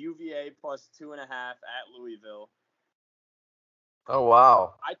is UVA plus 2.5 at Louisville. Oh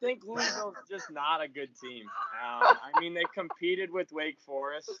wow. I think Louisville's just not a good team. I mean, they competed with Wake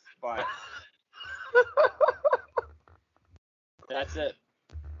Forest, but that's it.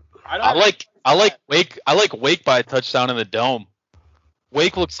 I like Wake. I like Wake by a touchdown in the Dome.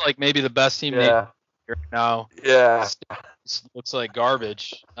 Wake looks like maybe the best team in the Yeah. right now. Yeah. State looks like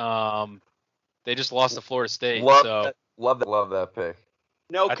garbage. They just lost to Florida State. Love So that. Love that pick.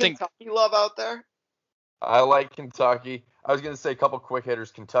 No I think- Kentucky love out there. I like Kentucky. I was gonna say a couple quick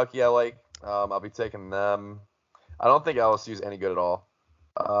hitters. Kentucky, I like. I'll be taking them. I don't think LSU's any good at all.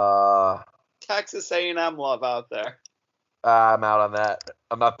 Texas A&M love out there. I'm out on that.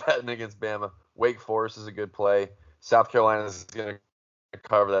 I'm not betting against Bama. Wake Forest is a good play. South Carolina is gonna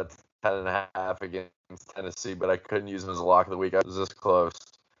cover that 10.5 against Tennessee, but I couldn't use them as a lock of the week. I was this close.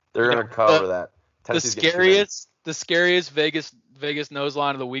 They're gonna cover that. Tennessee's getting too many. The scariest Vegas nose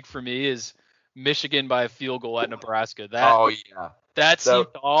line of the week for me is Michigan by a field goal at Nebraska. That seemed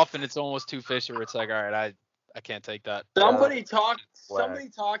off, and it's almost too fishy where it's like, all right, I can't take that. Somebody talk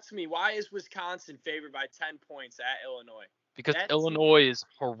to me. Why is Wisconsin favored by 10 points at Illinois? Because Illinois is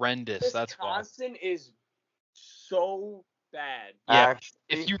horrendous. That's why. Wisconsin is so bad. Yeah. Actually,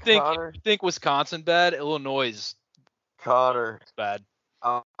 If you Connor, think Wisconsin bad, Illinois is bad.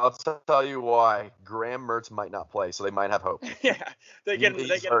 I'll tell you why. Graham Mertz might not play, so they might have hope. Yeah, they get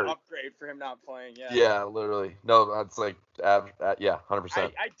He's an hurt. upgrade for him not playing. Yeah. Yeah, literally. No, that's like, yeah,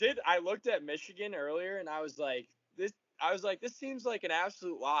 100%. I looked at Michigan earlier, and I was like, this seems like an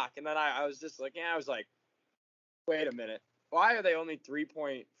absolute lock. And then I was just looking, I was like, wait a minute, why are they only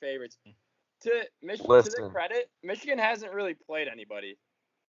 3-point favorites? To their credit, Michigan hasn't really played anybody.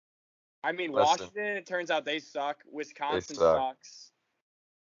 I mean, Washington, it turns out they suck. Wisconsin sucks.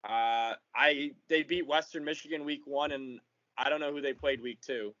 They beat Western Michigan week 1, and I don't know who they played week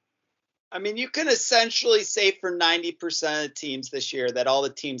 2. I mean, you can essentially say for 90% of teams this year that all the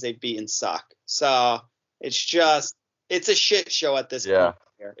teams they've beaten suck. So it's a shit show at this point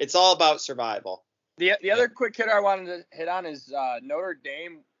here. It's all about survival. The other quick hitter I wanted to hit on is Notre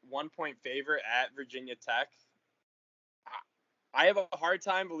Dame 1-point favorite at Virginia Tech. I have a hard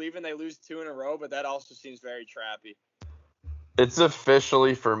time believing they lose 2 in a row, but that also seems very trappy. It's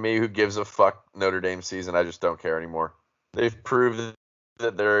officially, for me, who gives a fuck Notre Dame season. I just don't care anymore. They've proved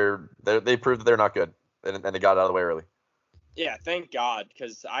that they're not good, and they got out of the way early. Yeah, thank God,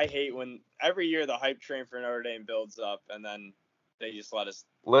 because I hate when every year the hype train for Notre Dame builds up, and then they just let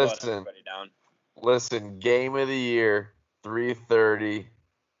everybody down. Listen, game of the year, 3:30,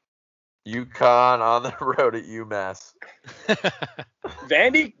 UConn on the road at UMass.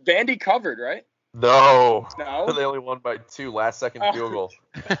 Vandy covered, right? No, No, they only won by 2, last-second field goal.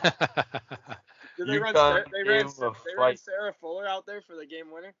 Did they ran Sarah Fuller out there for the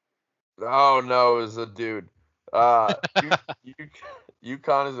game winner? Oh no, it was a dude. UConn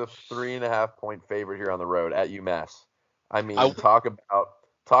is a 3.5-point favorite here on the road at UMass. I mean, talk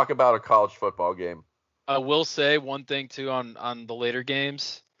about a college football game. I will say one thing too on the later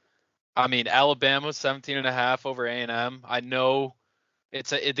games. I mean, Alabama 17.5 over A&M. I know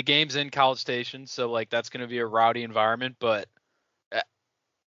the game's in College Station, so like that's going to be a rowdy environment, but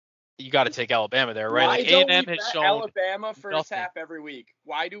you got to take Alabama there, right? Why like don't A&M we has bet shown Alabama first nothing. half every week?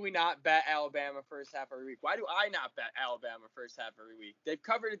 Why do we not bet Alabama first half every week? Why do I not bet Alabama first half every week? They've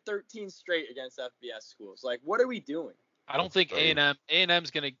covered it 13 straight against FBS schools. Like, what are we doing? I don't think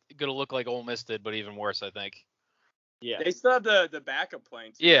A&M's gonna look like Ole Miss did, but even worse, I think. Yeah. They still have the backup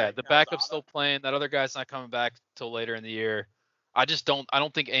playing too. Yeah, right? the backup's still playing. That other guy's not coming back till later in the year. I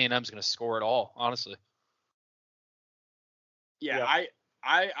don't think A&M's gonna score at all, honestly. Yeah,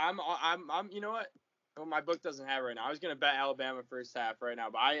 I'm you know what? Well, my book doesn't have it right now. I was gonna bet Alabama first half right now,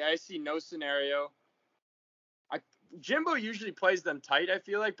 but I see no scenario. Jimbo usually plays them tight, I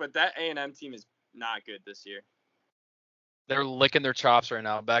feel like, but that A&M team is not good this year. They're licking their chops right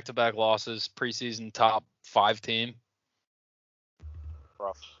now. Back-to-back losses, preseason top 5 team.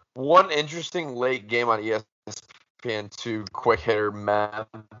 Rough. One interesting late game on ESPN2, quick hitter.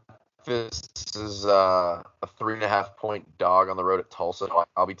 Memphis is a 3.5-point dog on the road at Tulsa.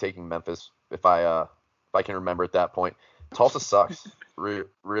 I'll be taking Memphis if I can remember at that point. Tulsa sucks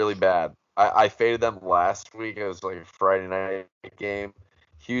really bad. I faded them last week. It was like a Friday night game.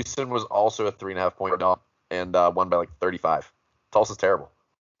 Houston was also a 3.5-point dog and won by like 35. Tulsa's terrible.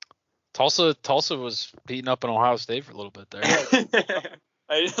 Tulsa was beating up on Ohio State for a little bit there.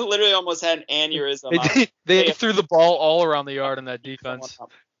 I literally almost had an aneurysm. They threw the ball all around the yard in that defense.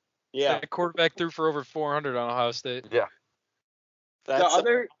 Yeah. That quarterback threw for over 400 on Ohio State. Yeah.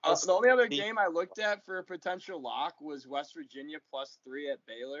 The only other game I looked at for a potential lock was West Virginia +3 at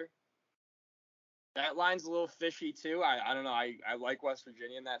Baylor. That line's a little fishy too. I don't know. I like West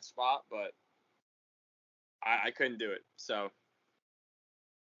Virginia in that spot, but I couldn't do it. So,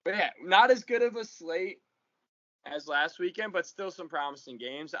 but yeah, not as good of a slate as last weekend, but still some promising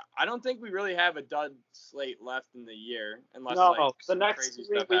games. I don't think we really have a dud slate left in the year unless the next crazy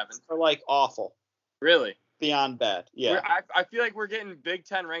 3 stuff weeks happens. are like awful, Really? beyond bad. Yeah. I feel like we're getting Big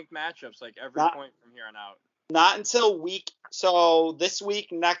Ten ranked matchups like every point from here on out. Not until so this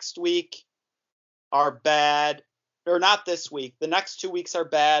week, next week are bad. Or not this week. The next 2 weeks are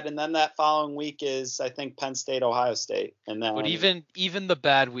bad, and then that following week is, I think, Penn State, Ohio State, and then. But even the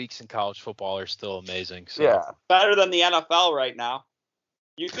bad weeks in college football are still amazing. So. Yeah. Better than the NFL right now.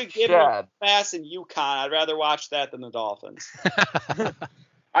 You could give me Mass and UConn. I'd rather watch that than the Dolphins.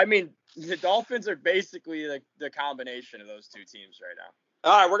 I mean, the Dolphins are basically the combination of those two teams right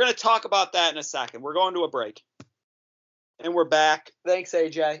now. All right, we're going to talk about that in a second. We're going to a break. And we're back. Thanks,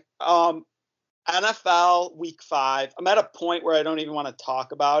 AJ. NFL Week 5. I'm at a point where I don't even want to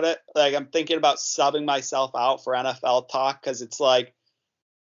talk about it. Like, I'm thinking about subbing myself out for NFL talk because it's like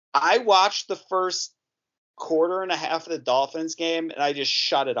I watched the first quarter and a half of the Dolphins game and I just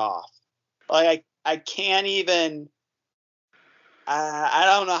shut it off. Like, I can't even I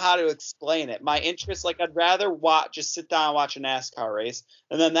don't know how to explain it. My interest, like, I'd rather just sit down and watch a NASCAR race,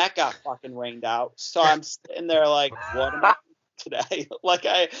 and then that got fucking rained out. So I'm sitting there like, what am I doing today?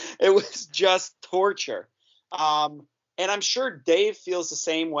 It was just torture. And I'm sure Dave feels the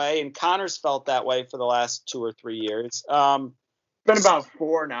same way, and Connor's felt that way for the last 2 or 3 years. It's been about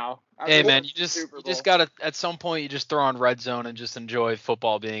 4 now. Hey man, you just gotta, at some point you just throw on Red Zone and just enjoy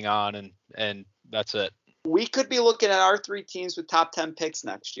football being on, and that's it. We could be looking at our 3 teams with top 10 picks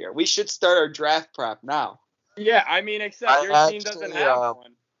next year. We should start our draft prep now. Yeah, I mean, except your team doesn't have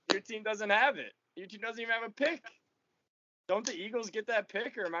one. Your team doesn't have it. Your team doesn't even have a pick. Don't the Eagles get that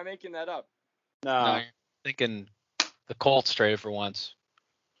pick, or am I making that up? No, you're thinking the Colts traded for once.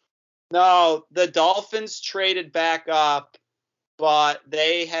 No, the Dolphins traded back up, but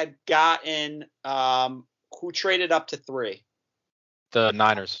they had gotten who traded up to 3? The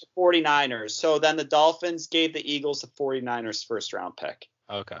Niners. The 49ers. So then the Dolphins gave the Eagles the 49ers first round pick.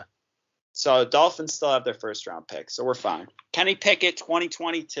 Okay. So Dolphins still have their first round pick, so we're fine. Kenny Pickett,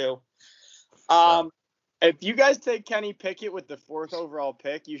 2022. If you guys take Kenny Pickett with the 4th overall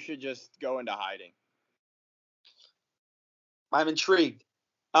pick, you should just go into hiding. I'm intrigued.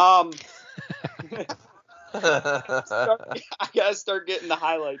 I gotta start getting the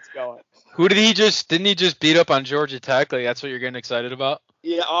highlights going. Didn't he just beat up on Georgia Tech? Like, that's what you're getting excited about?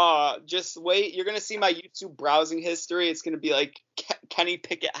 Yeah, just wait. You're gonna see my YouTube browsing history. It's gonna be like Kenny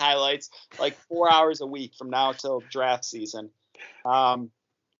Pickett highlights, like 4 hours a week from now till draft season.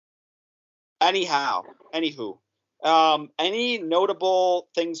 Anywho, any notable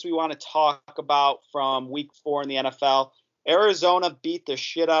things we want to talk about from Week 4 in the NFL? Arizona beat the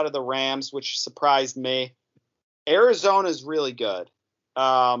shit out of the Rams, which surprised me. Arizona's really good.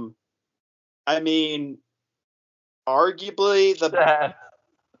 I mean, arguably the.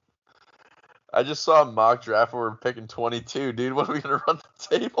 I just saw a mock draft where we're picking 22, dude. What are we gonna run the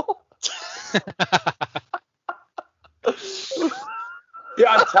table?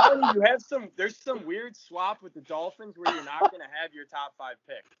 Yeah, I'm telling you, there's some weird swap with the Dolphins where you're not gonna have your top 5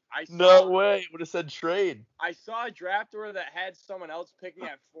 pick. No way. It would have said trade. I saw a draft order that had someone else picking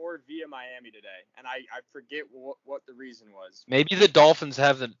at 4 via Miami today, and I forget what the reason was. Maybe the Dolphins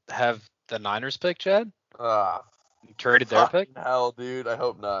have the Niners pick, Chad? You traded their pick? Hell, dude. I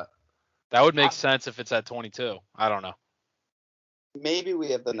hope not. That would make sense if it's at 22. I don't know. Maybe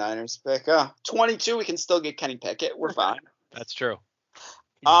we have the Niners pick. 22, we can still get Kenny Pickett. We're fine. That's true.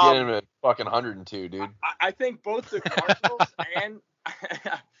 He's getting him at fucking 102, dude. I think both the Cardinals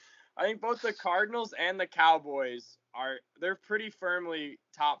and the Cowboys they're pretty firmly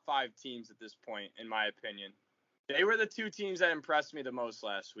top 5 teams at this point, in my opinion. They were the 2 teams that impressed me the most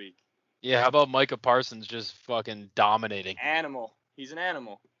last week. Yeah, how about Micah Parsons just fucking dominating? Animal. He's an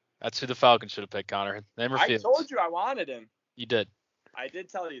animal. That's who the Falcons should have picked, Connor. I told you I wanted him. You did. I did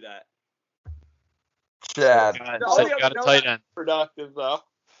tell you that. Chad. Got a tight end. Productive, though.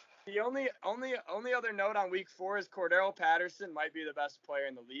 The only other note on Week 4 is Cordero Patterson might be the best player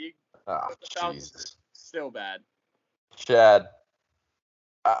in the league. Oh, the Falcons Jesus. are still bad. Chad,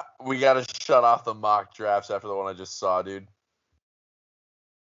 we got to shut off the mock drafts after the one I just saw, dude.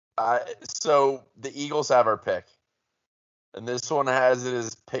 So the Eagles have our pick. And this one has it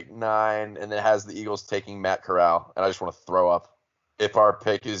as pick 9, and it has the Eagles taking Matt Corral. And I just want to throw up if our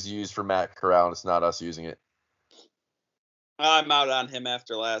pick is used for Matt Corral and it's not us using it. I'm out on him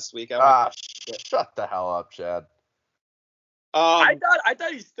after last week. Shut the hell up, Chad. I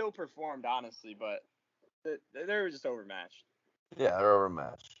thought he still performed, honestly, but they were just overmatched. Yeah, they're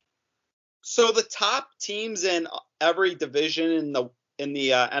overmatched. So the top teams in every division in the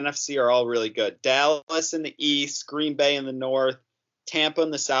NFC are all really good. Dallas in the East, Green Bay in the North, Tampa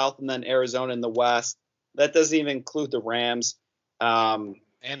in the South, and then Arizona in the West. That doesn't even include the Rams. And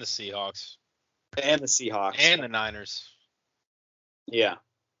the Seahawks. And the Seahawks. And the Niners. Yeah.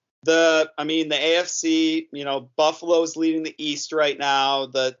 The AFC, Buffalo's leading the East right now.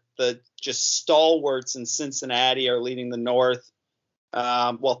 The just stalwarts in Cincinnati are leading the North.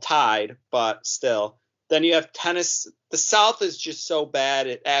 Tied, but still. Then you have Tennessee. The South is just so bad,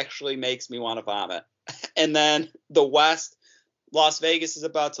 it actually makes me want to vomit. And then the West, Las Vegas is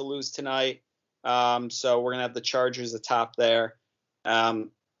about to lose tonight. So we're going to have the Chargers atop there.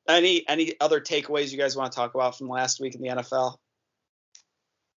 Any other takeaways you guys want to talk about from last week in the NFL?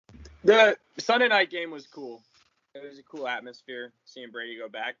 The Sunday night game was cool. It was a cool atmosphere seeing Brady go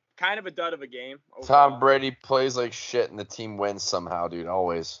back. Kind of a dud of a game. Overall. Tom Brady plays like shit and the team wins somehow, dude.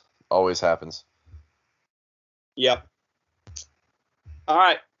 Always happens. Yep. All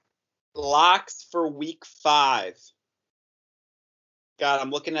right. Locks for week 5. God,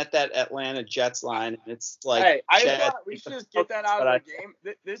 I'm looking at that Atlanta Jets line, and it's like. Hey, I thought we should just get that out of the game.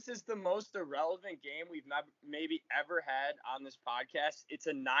 This is the most irrelevant game we've maybe ever had on this podcast. It's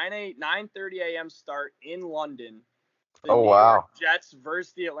a 9:30 a.m. start in London. The New York Jets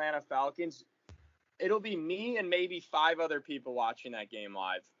versus the Atlanta Falcons. It'll be me and maybe 5 other people watching that game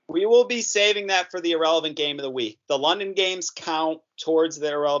live. We will be saving that for the irrelevant game of the week. The London games count towards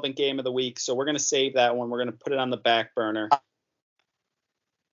the irrelevant game of the week, so we're going to save that one. We're going to put it on the back burner.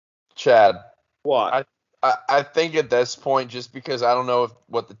 Chad. What? I think at this point, just because I don't know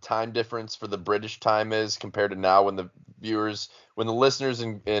what the time difference for the British time is compared to now when the listeners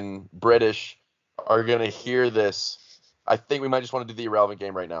in British are going to hear this, I think we might just want to do the irrelevant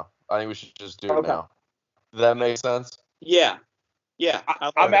game right now. I think we should just do it now. Does that make sense? Yeah. Yeah.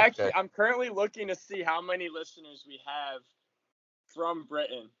 I'm currently looking to see how many listeners we have from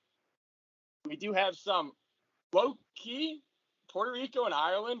Britain. We do have some low key. Puerto Rico and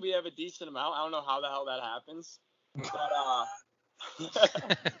Ireland, we have a decent amount. I don't know how the hell that happens. But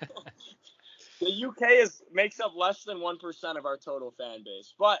the UK makes up less than 1% of our total fan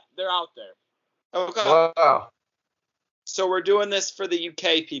base. But they're out there. Okay. Wow. So we're doing this for the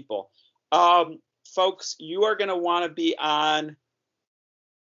UK people. Folks, you are going to want to be on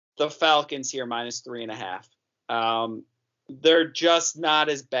the Falcons here -3.5. They're just not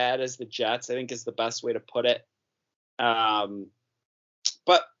as bad as the Jets, I think is the best way to put it.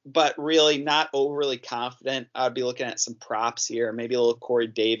 But really not overly confident. I'd be looking at some props here. Maybe a little Corey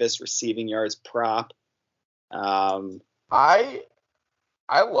Davis receiving yards prop. I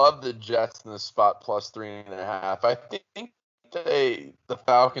love the Jets in the spot +3.5. I think the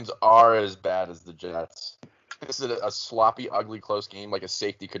Falcons are as bad as the Jets. This is a sloppy, ugly, close game. Like a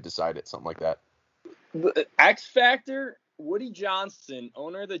safety could decide it, something like that. The X Factor, Woody Johnson,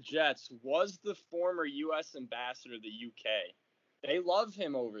 owner of the Jets, was the former U.S. ambassador to the UK. They love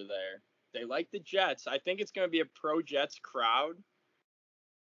him over there. They like the Jets. I think it's going to be a pro-Jets crowd.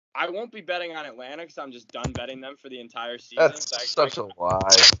 I won't be betting on Atlanta because I'm just done betting them for the entire season. That's such a lie.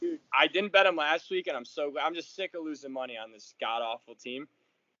 Dude, I didn't bet them last week, and I'm just sick of losing money on this god-awful team.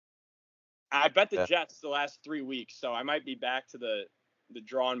 I bet the Jets the last 3 weeks, so I might be back to the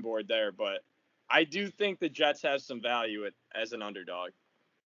drawing board there. But I do think the Jets have some value as an underdog.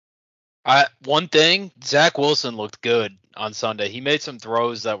 One thing, Zach Wilson looked good on Sunday. He made some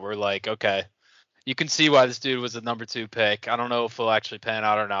throws that were like, okay, you can see why this dude was the number 2 pick. I don't know if he'll actually pan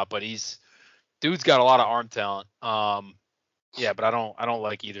out or not, but dude's got a lot of arm talent. Yeah, but I don't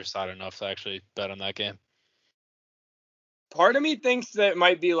like either side enough to actually bet on that game. Part of me thinks that it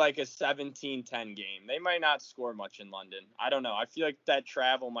might be like a 17-10 game. They might not score much in London. I don't know. I feel like that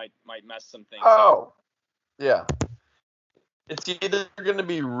travel might mess some things up. Yeah. It's either going to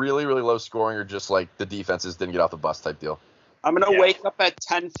be really, really low scoring or just like the defenses didn't get off the bus type deal. I'm going to wake up at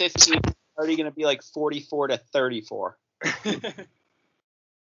 10:15. It's already going to be like 44-34.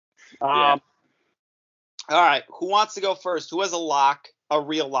 All right. Who wants to go first? Who has a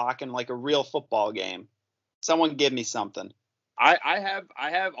real lock in like a real football game? Someone give me something. I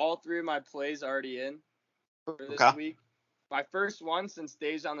have all 3 of my plays already in for this week. My first one, since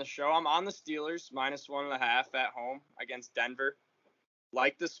Dave's on the show, I'm on the Steelers, -1.5 at home against Denver.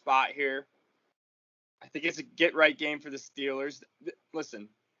 Like the spot here. I think it's a get-right game for the Steelers. Listen,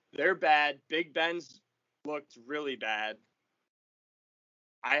 they're bad. Big Ben's looked really bad.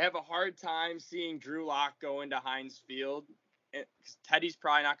 I have a hard time seeing Drew Lock go into Heinz Field because Teddy's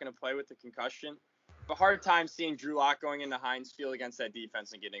probably not going to play with the concussion. a hard time seeing Drew Lock going into Heinz Field against that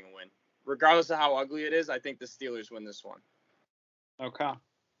defense and getting a win. Regardless of how ugly it is, I think the Steelers win this one. Okay.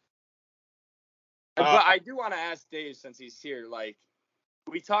 But I do want to ask Dave, since he's here, like,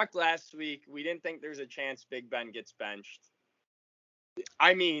 we talked last week, we didn't think there's a chance Big Ben gets benched.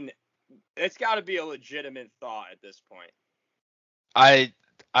 I mean, it's got to be a legitimate thought at this point. I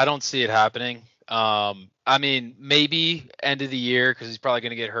don't see it happening. I mean, maybe end of the year because he's probably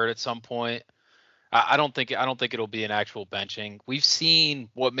going to get hurt at some point. I don't think it'll be an actual benching. We've seen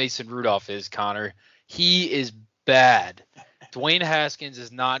what Mason Rudolph is, Connor. He is bad. Dwayne Haskins is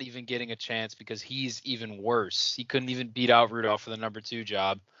not even getting a chance because he's even worse. He couldn't even beat out Rudolph for the number 2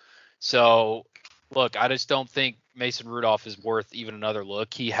 job. So, look, I just don't think Mason Rudolph is worth even another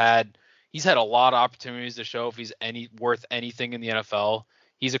look. He's had a lot of opportunities to show if he's worth anything in the NFL.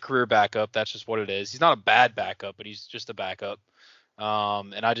 He's a career backup. That's just what it is. He's not a bad backup, but he's just a backup.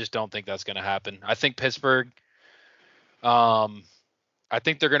 And I just don't think that's going to happen. I think Pittsburgh, I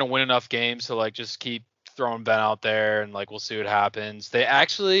think they're going to win enough games to like just keep throwing Ben out there and like we'll see what happens. They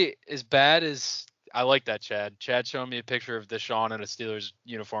actually, as bad as I like that Chad. Chad's showing me a picture of Deshaun in a Steelers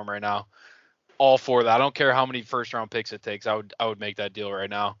uniform right now. All for that. I don't care how many first round picks it takes. I would make that deal right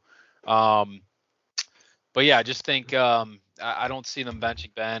now. But yeah, I just think I don't see them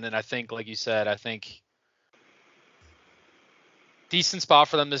benching Ben, and I think, like you said, I think decent spot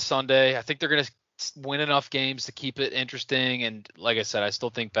for them this Sunday. I think they're going to win enough games to keep it interesting, and like I said, I still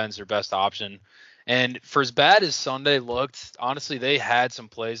think Ben's their best option. And for as bad as Sunday looked, honestly, they had some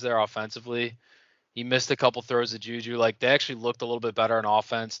plays there offensively. He missed a couple throws at Juju. Like, they actually looked a little bit better on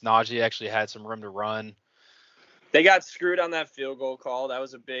offense. Najee actually had some room to run. They got screwed on that field goal call. That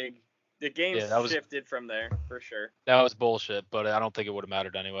was a big – the game shifted from there for sure. That was bullshit, but I don't think it would have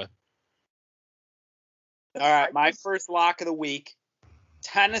mattered anyway. All right, my first lock of the week,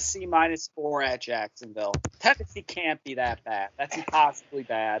 Tennessee -4 at Jacksonville. Tennessee can't be that bad. That's impossibly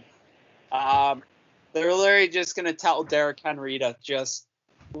bad. They're literally just going to tell Derrick Henry to just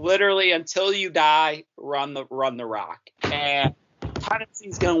literally until you die, run the rock. And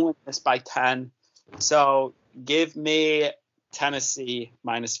Tennessee's going to win this by 10. So give me Tennessee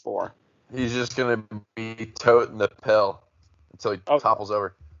 -4. He's just going to be toting the pill until he topples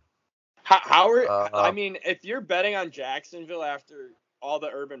over. I mean, if you're betting on Jacksonville after all the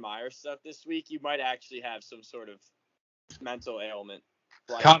Urban Meyer stuff this week, you might actually have some sort of mental ailment.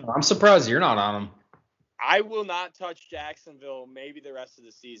 Like, Connor, I'm surprised you're not on him. I will not touch Jacksonville maybe the rest of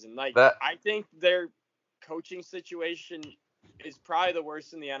the season. Like, I think their coaching situation is probably the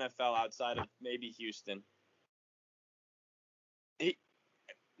worst in the NFL outside of maybe Houston.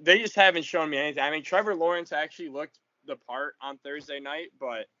 They just haven't shown me anything. I mean, Trevor Lawrence actually looked the part on Thursday night,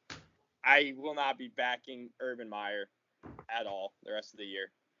 but I will not be backing Urban Meyer at all the rest of the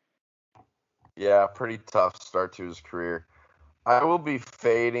year. Yeah, pretty tough start to his career. I will be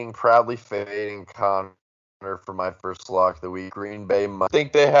proudly fading Connor for my first lock of the week. Green Bay. I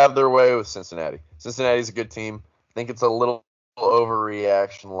think they have their way with Cincinnati. Cincinnati's a good team. I think it's a little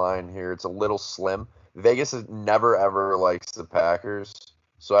overreaction line here. It's a little slim. Vegas has never, ever likes the Packers,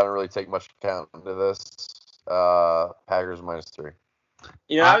 so I don't really take much account into this. Packers -3.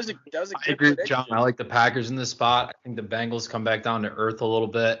 You know, that was a good I agree with John. I like the Packers in this spot. I think the Bengals come back down to earth a little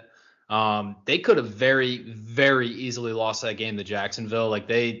bit. They could have very, very easily lost that game to Jacksonville. Like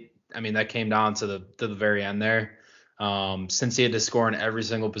that came down to the very end there. Since he had to score in every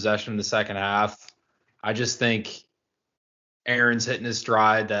single possession in the second half, I just think Aaron's hitting his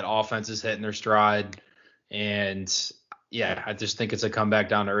stride. That offense is hitting their stride. And yeah, I just think it's a comeback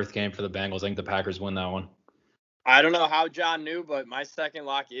down to earth game for the Bengals. I think the Packers win that one. I don't know how John knew, but my second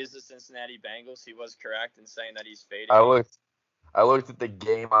lock is the Cincinnati Bengals. He was correct in saying that he's fading. I looked at the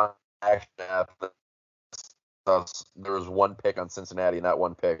game on action app. There was one pick on Cincinnati, and that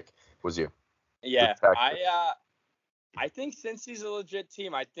one pick was you. Yeah, I think Cincy's a legit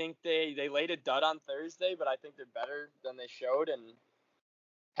team. I think they laid a dud on Thursday, but I think they're better than they showed. And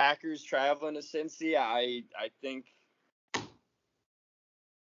Packers traveling to Cincy, I think.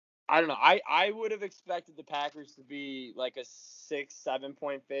 I don't know. I would have expected the Packers to be like a 6-7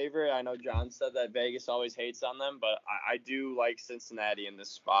 point favorite. I know John said that Vegas always hates on them, but I do like Cincinnati in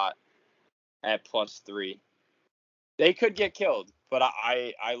this spot at +3. They could get killed, but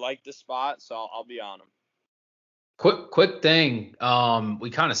I like the spot, so I'll be on them. Quick thing. We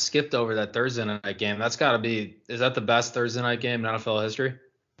kind of skipped over that Thursday night game. That's got to be – is that the best Thursday night game in NFL history?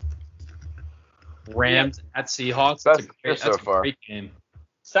 Rams at Seahawks. That's a great game.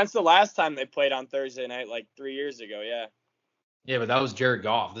 Since the last time they played on Thursday night, like 3 years ago, yeah. Yeah, but that was Jared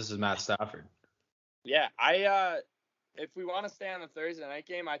Goff. This is Matt Stafford. Yeah, if we want to stay on the Thursday night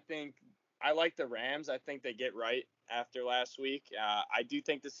game, I think I like the Rams. I think they get right after last week. I do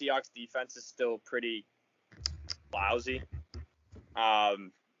think the Seahawks defense is still pretty lousy.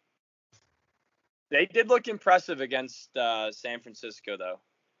 They did look impressive against San Francisco though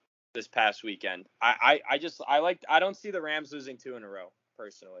this past weekend. I don't see the Rams losing 2 in a row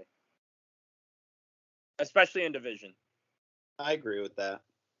personally, especially in division. I agree with that.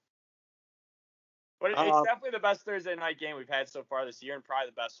 But it's definitely the best Thursday night game we've had so far this year, and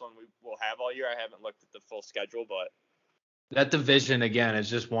probably the best one we will have all year. I haven't looked at the full schedule, but That division, again, is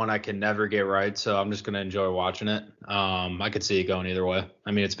just one I can never get right, so I'm just going to enjoy watching it. I could see it going either way.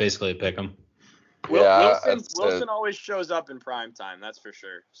 I mean, it's basically a pick 'em. Wilson always shows up in prime time, that's for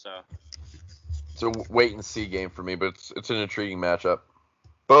sure. So it's a wait and see game for me, but it's an intriguing matchup.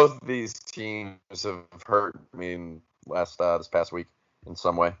 Both of these teams have hurt me in this past week in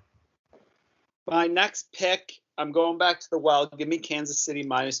some way. My next pick, I'm going back to the well. Give me Kansas City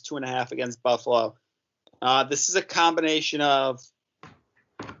minus 2.5 against Buffalo. This is a combination of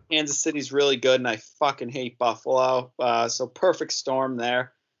Kansas City's really good, and I fucking hate Buffalo. So perfect storm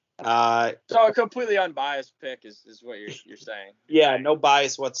there. So a completely unbiased pick is what you're saying. Yeah, no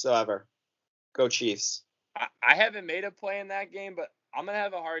bias whatsoever. Go Chiefs. I haven't made a play in that game, but I'm going to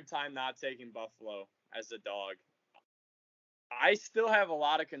have a hard time not taking Buffalo as a dog. I still have a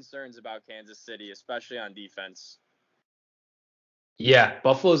lot of concerns about Kansas City, especially on defense. Yeah,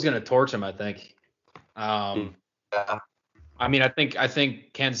 Buffalo's going to torch them, I think. Yeah. I mean, I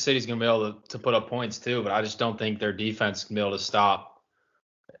think Kansas City's going to be able to put up points too, but I just don't think their defense can be able to stop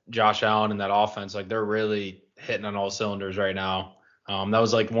Josh Allen and that offense. Like, they're really hitting on all cylinders right now. That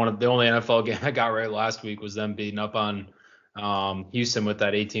was like one of the only NFL game I got right last week was them beating up on Houston with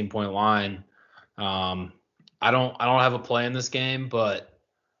that 18-point line. I don't have a play in this game, but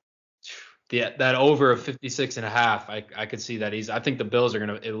that over of 56.5, I could see that easy. I think the Bills are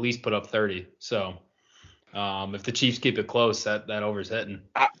going to at least put up 30. So if the Chiefs keep it close, that over's hitting.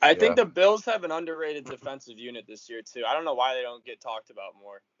 I think the Bills have an underrated defensive unit this year too. I don't know why they don't get talked about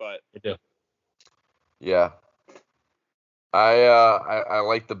more, but They do. Yeah. I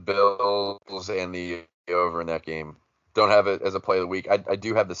like the Bills and the over in that game. Don't have it as a play of the week. I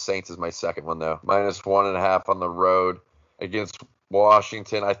do have the Saints as my second one, though. minus 1.5 on the road against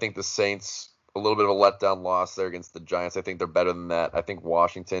Washington. I think the Saints, a little bit of a letdown loss there against the Giants. I think they're better than that. I think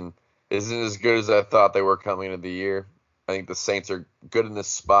Washington isn't as good as I thought they were coming into the year. I think the Saints are good in this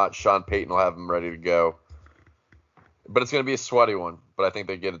spot. Sean Payton will have them ready to go. But it's going to be a sweaty one, but I think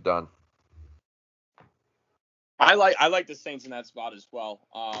they get it done. I like the Saints in that spot as well.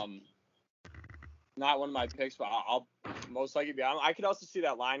 Not one of my picks, but I'll most likely be on. I could also see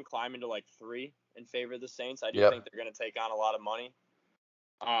that line climbing to like 3 in favor of the Saints. I do think they're going to take on a lot of money.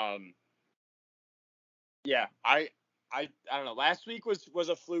 Yeah, I don't know. Last week was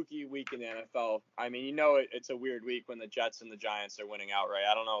a fluky week in the NFL. I mean, it's a weird week when the Jets and the Giants are winning outright.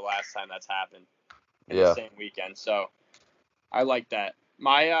 I don't know the last time that's happened in the same weekend. So I like that.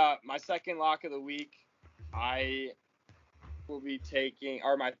 My second lock of the week, I will be taking,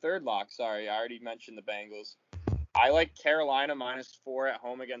 or my third lock, sorry, I already mentioned the Bengals. I like Carolina minus 4 at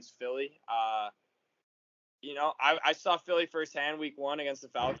home against Philly. I saw Philly firsthand week 1 against the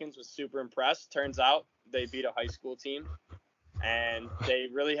Falcons, was super impressed. Turns out they beat a high school team, and they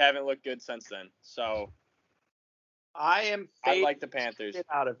really haven't looked good since then. So I like the Panthers. Get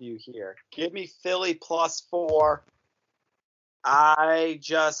out of you here. Give me Philly plus 4. I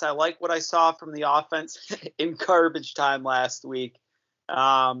like what I saw from the offense in garbage time last week.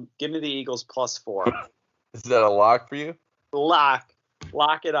 Give me the Eagles plus 4. Is that a lock for you? Lock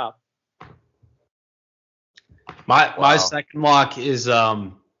it up. My second lock is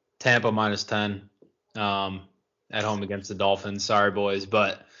Tampa minus 10 at home against the Dolphins. Sorry, boys,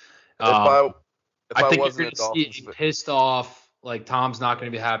 but I think you're going to see pissed off. Like, Tom's not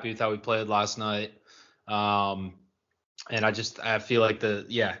going to be happy with how we played last night. And I feel like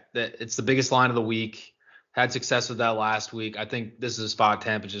it's the biggest line of the week. Had success with that last week. I think this is a spot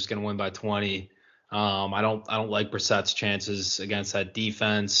Tampa's just going to win by 20. I don't like Brissett's chances against that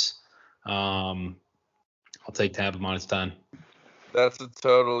defense. I'll take Tampa minus 10. That's a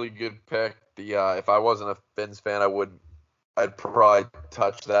totally good pick. If I wasn't a Fins fan, I'd probably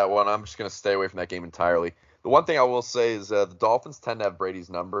touch that one. I'm just going to stay away from that game entirely. The one thing I will say is the Dolphins tend to have Brady's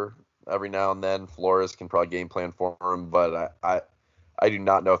number every now and then. Flores can probably game plan for him, but I do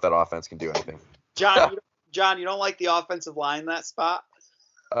not know if that offense can do anything. John, you don't like the offensive line in that spot?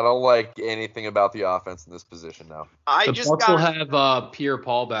 I don't like anything about the offense in this position now. The Bucs will have Pierre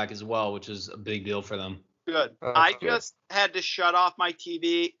Paul back as well, which is a big deal for them. Good. I just had to shut off my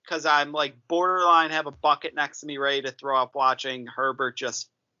TV because I'm like borderline have a bucket next to me ready to throw up watching Herbert just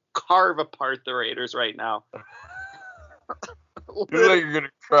carve apart the Raiders right now. You look like you're gonna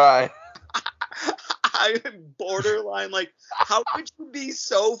cry. I'm borderline like, how could you be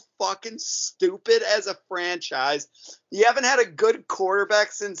so fucking stupid as a franchise? You haven't had a good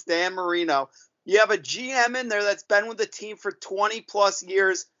quarterback since Dan Marino. You have a GM in there that's been with the team for 20 plus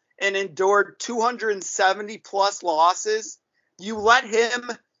years and endured 270 plus losses. You let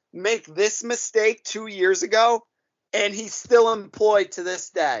him make this mistake 2 years ago, and he's still employed to this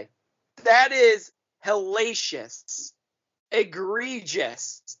day. That is hellacious,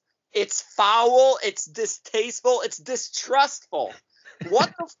 egregious. It's foul. It's distasteful. It's distrustful.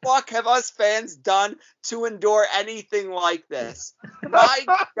 What the fuck have us fans done to endure anything like this? My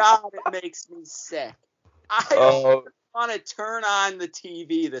God, it makes me sick. I don't want to turn on the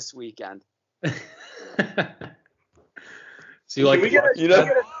TV this weekend. So you like? Can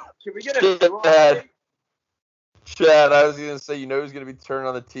we get a Chad, I was gonna say, you know who's gonna be turning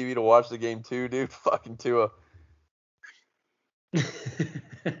on the TV to watch the game too, dude? Fucking Tua.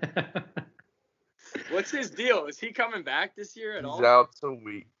 What's his deal? Is he coming back this year at all? He's out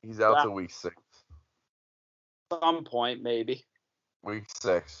to week 6. Some point, maybe. Week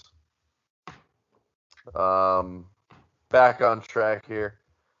 6. Back on track here.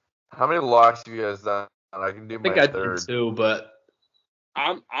 How many locks have you guys done? I can do my I third. did too, but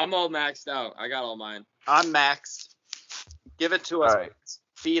I'm all maxed out. I got all mine. I'm maxed. Give it to us. All right.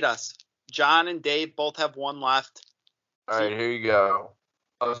 Feed us. John and Dave both have one left. All right, here you go.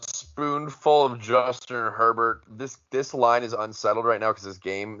 A spoonful of Justin Herbert. This line is unsettled right now because this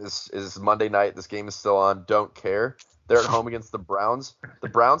game is Monday night. This game is still on. Don't care. They're at home against the Browns. The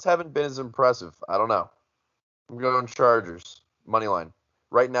Browns haven't been as impressive. I don't know. I'm going Chargers. Money line.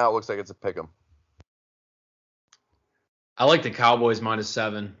 Right now it looks like it's a pick 'em. I like the Cowboys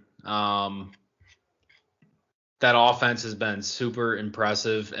 -7. That offense has been super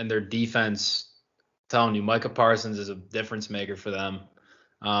impressive, and their defense, telling you, Micah Parsons is a difference maker for them.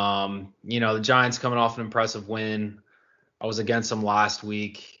 The Giants coming off an impressive win. I was against them last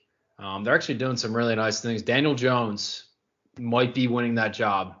week. They're actually doing some really nice things. Daniel Jones might be winning that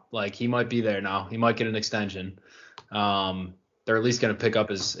job. Like, he might be there now. He might get an extension. They're at least going to pick up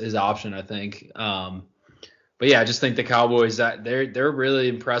his option, I think. But yeah, I just think the Cowboys, that they're really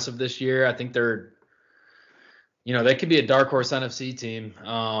impressive this year. I think they could be a dark horse NFC team.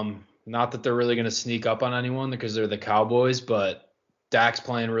 Not that they're really going to sneak up on anyone because they're the Cowboys, but Dak's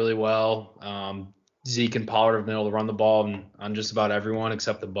playing really well. Zeke and Pollard have been able to run the ball on just about everyone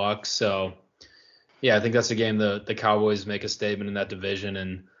except the Bucs. So, yeah, I think that's a game the Cowboys make a statement in that division.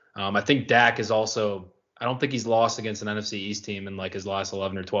 And I think Dak is also – I don't think he's lost against an NFC East team in like his last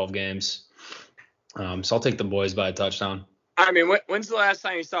 11 or 12 games. So I'll take the boys by a touchdown. I mean, when's the last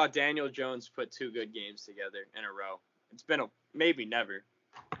time you saw Daniel Jones put 2 good games together in a row? It's been maybe never.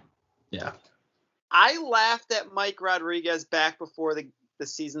 Yeah. I laughed at Mike Rodriguez back before the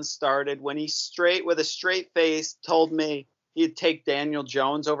season started when he with a straight face told me he'd take Daniel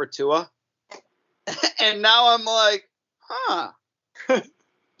Jones over Tua. And now I'm like, it'd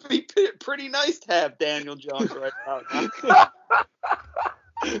be pretty nice to have Daniel Jones right now.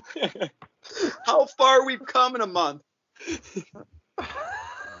 How far we've come in a month.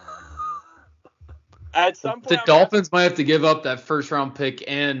 At some point, the Dolphins might have to give up that first-round pick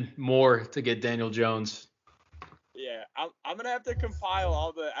and more to get Daniel Jones. Yeah, I'm going to have to compile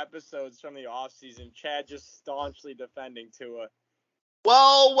all the episodes from the offseason. Chad just staunchly defending Tua.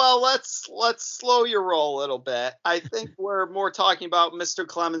 Well, let's slow your roll a little bit. I think we're more talking about Mr.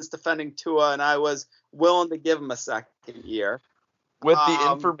 Clemens defending Tua, and I was willing to give him a second year. With the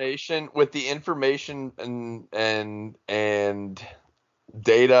information and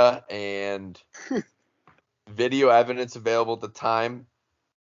data and video evidence available at the time,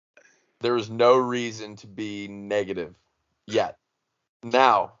 there is no reason to be negative yet.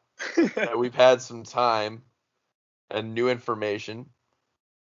 Now that we've had some time and new information,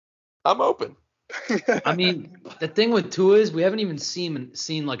 I'm open. I mean, the thing with Tua is we haven't even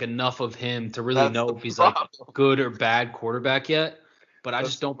seen like enough of him to really know if he's like a good or bad quarterback yet. But I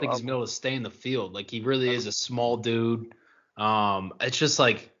just don't think he's going to be able to stay in the field. Like, he really is a small dude. It's just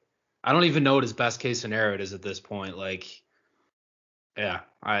like, I don't even know what his best case scenario is at this point. Like, yeah.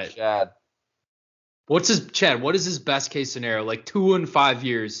 All right. Chad. What is his best case scenario? Like 2 in 5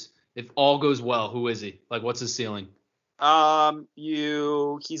 years, if all goes well, who is he? Like, what's his ceiling?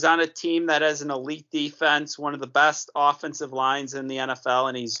 He's on a team that has an elite defense, one of the best offensive lines in the NFL,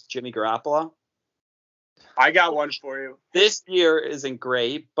 and he's Jimmy Garoppolo. I got one for you. This year isn't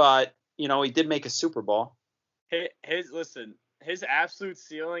great, but he did make a Super Bowl. His absolute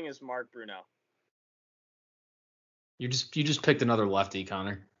ceiling is Mark Brunell. You just picked another lefty,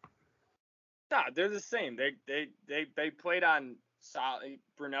 Connor. Nah, they're the same. They played on solid.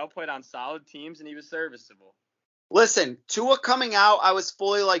 Brunell played on solid teams, and he was serviceable. Listen, Tua coming out, I was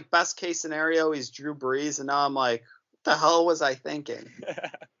fully like, best case scenario, he's Drew Brees, and now I'm like, what the hell was I thinking?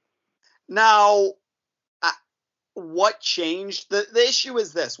 Now, what changed? The issue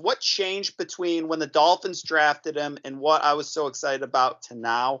is this. What changed between when the Dolphins drafted him and what I was so excited about to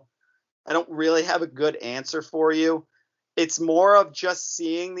now? I don't really have a good answer for you. It's more of just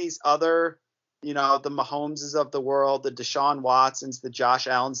seeing these other, the Mahomeses of the world, the Deshaun Watsons, the Josh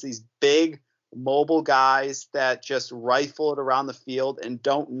Allens, these big mobile guys that just rifle it around the field and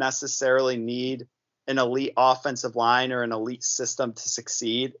don't necessarily need an elite offensive line or an elite system to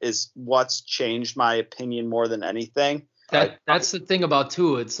succeed is what's changed my opinion more than anything. That's the thing about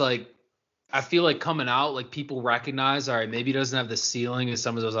Tua. It's like, I feel like coming out, like people recognize, all right, maybe he doesn't have the ceiling as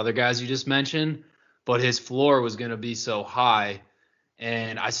some of those other guys you just mentioned, but his floor was going to be so high.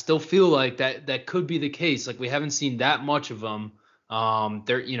 And I still feel like that could be the case. Like we haven't seen that much of them.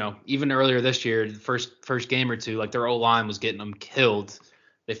 They're, even earlier this year, the first game or two, like their O-line was getting them killed.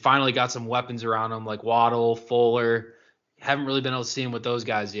 They finally got some weapons around them, like Waddle, Fuller. Haven't really been able to see them with those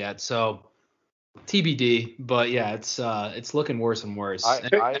guys yet. So TBD, but yeah, it's looking worse and worse.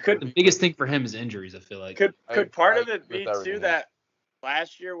 The biggest thing for him is injuries, I feel like. Could part of it be too that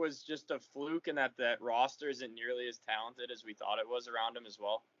last year was just a fluke and that roster isn't nearly as talented as we thought it was around him as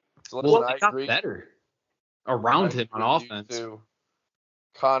well? Well, they got better around him on offense.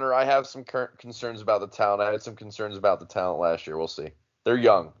 Connor, I have some current concerns about the talent. I had some concerns about the talent last year. We'll see. They're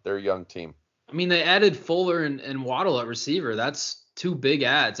young. They're a young team. I mean, they added Fuller and Waddle at receiver. That's two big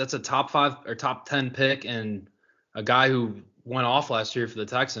adds. That's a top 5 or top 10 pick and a guy who went off last year for the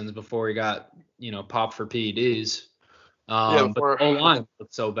Texans before he got, popped for PEDs. But the O-line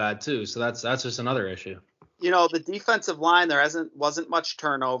looked so bad too. So that's just another issue. The defensive line, wasn't much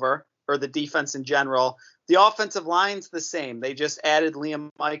turnover, or the defense in general. The offensive line's the same. They just added Liam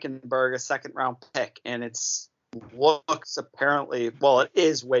Eichenberg, a second-round pick, and it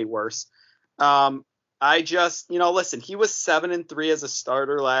is way worse. Listen, he was 7-3 as a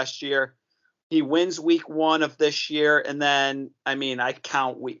starter last year. He wins week 1 of this year, and then, I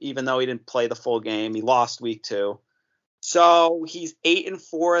count, even though he didn't play the full game, he lost week 2. So he's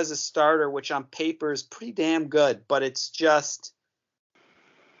 8-4 as a starter, which on paper is pretty damn good, but it's just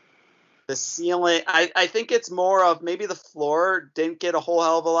the ceiling. I think it's more of maybe the floor didn't get a whole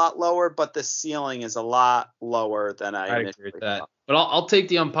hell of a lot lower, but the ceiling is a lot lower than I agree with that. Thought. But I'll take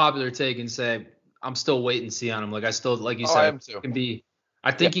the unpopular take and say I'm still wait and see on him. Like I still, like you said,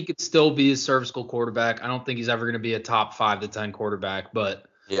 I think he could still be a serviceable quarterback. I don't think he's ever going to be a top 5 to 10 quarterback, but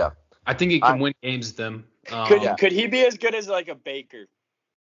yeah, I think he can win games with them. Could he be as good as like a Baker?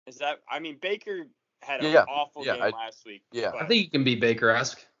 Baker had an awful game last week. Yeah, I think he can be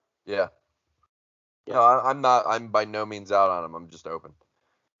Baker-esque. Yeah. I'm by no means out on him. I'm just open.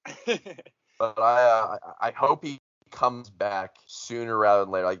 But I hope he comes back sooner rather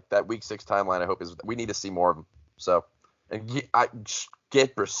than later. Like that week 6 timeline, I hope we need to see more of him. So, and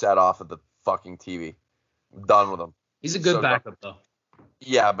get Brissett off of the fucking TV. I'm done with him. He's a good backup though.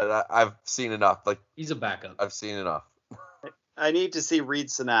 Yeah, but I've seen enough. Like he's a backup. I've seen enough. I need to see Reed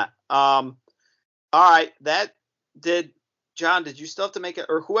Sinnett. All right, John, did you still have to make it,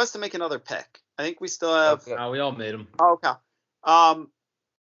 or who has to make another pick? I think we still have. We all made them. Oh, okay. I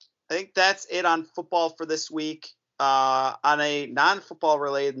think that's it on football for this week. On a non-football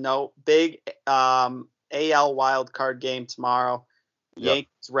related note, big AL wildcard game tomorrow. Yep.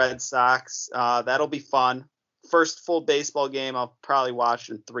 Yankees, Red Sox. That'll be fun. First full baseball game I'll probably watch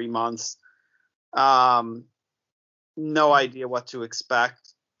in 3 months. No idea what to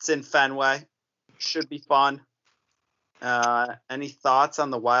expect. It's in Fenway. Should be fun. Any thoughts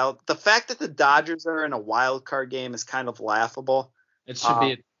on the fact that the Dodgers are in a wild card game is kind of laughable. That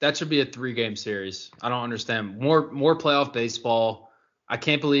should be a 3-game series. I don't understand. More playoff baseball. I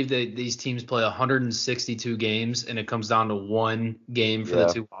can't believe that these teams play 162 games and it comes down to 1 game for the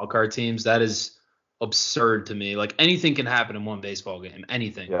 2 wild card teams. That is absurd to me. Like anything can happen in 1 baseball game.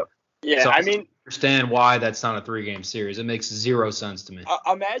 Anything. Yep. Yeah, so I understand why that's not a 3-game series. It makes 0 sense to me.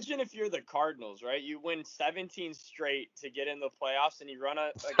 Imagine if you're the Cardinals, right? You win 17 straight to get in the playoffs, and you run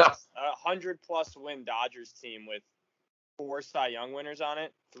a 100+ win Dodgers team with 4 Cy Young winners on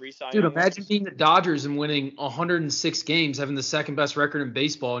it, 3 Cy Young Dude, imagine winners. being the Dodgers and winning 106 games, having the second best record in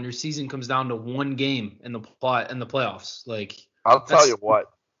baseball, and your season comes down to 1 game in the playoffs. Like I'll tell you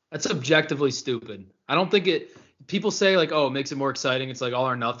what. That's objectively stupid. I don't think it. People say like, oh, it makes it more exciting. It's like all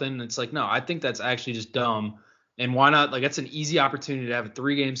or nothing. It's like, no, I think that's actually just dumb. And why not? Like, that's an easy opportunity to have a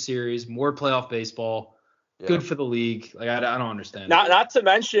 3-game series, more playoff baseball. Yeah. good for the league. Like I don't understand. Not to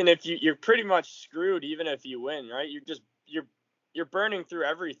mention if you're pretty much screwed even if you win, right? You're burning through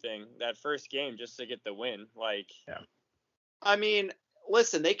everything that first game just to get the win. Like, I mean,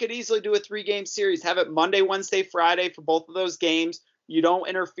 listen, they could easily do a 3-game series, have it Monday, Wednesday, Friday for both of those games. You don't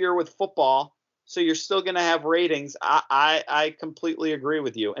interfere with football, so you're still going to have ratings. I completely agree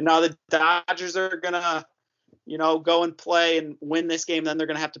with you. And now the Dodgers are going to, go and play and win this game. Then they're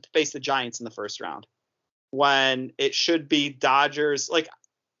going to have to face the Giants in the first round when it should be Dodgers. Like,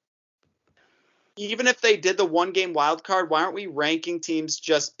 even if they did the 1-game wild card, why aren't we ranking teams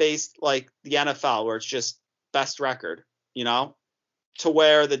just based like the NFL where it's just best record, to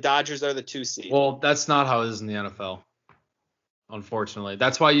where the Dodgers are the 2 seed? Well, that's not how it is in the NFL. Unfortunately,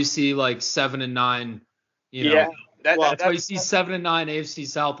 that's why you see like 7 and 9. That's why you see 7 and 9 AFC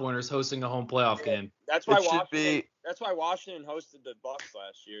South winners hosting a home playoff game. That's why Washington hosted the Bucks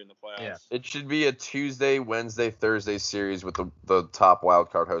last year in the playoffs. Yeah. It should be a Tuesday, Wednesday, Thursday series with the top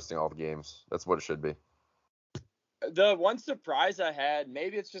wild card hosting all the games. That's what it should be. The one surprise I had,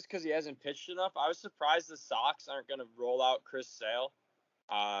 maybe it's just because he hasn't pitched enough. I was surprised the Sox aren't going to roll out Chris Sale.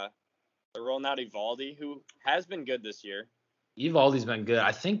 They're rolling out Eovaldi, who has been good this year. Eovaldi's been good.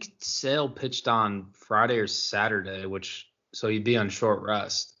 I think Sale pitched on Friday or Saturday, so he'd be on short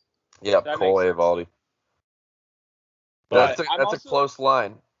rest. Yep, Cole Eovaldi. That's a close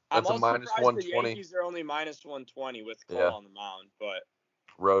line. That's a minus 120. The Yankees are only minus 120 with Cole on the mound, but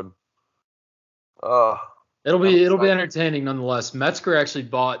road. It'll be entertaining nonetheless. Metzger actually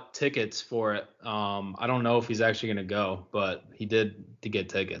bought tickets for it. I don't know if he's actually going to go, but he did to get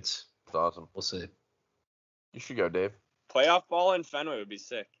tickets. That's awesome. We'll see. You should go, Dave. Playoff ball in Fenway would be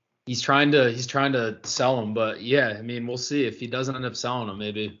sick. He's trying to sell them, but yeah, I mean, we'll see. If he doesn't end up selling them,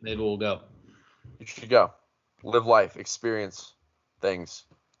 maybe we'll go. You should go. Live life, experience things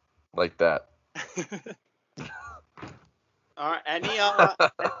like that. All right. Any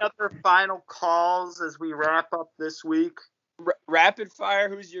other final calls as we wrap up this week? Rapid fire.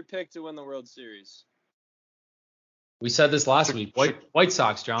 Who's your pick to win the World Series? We said this last week. White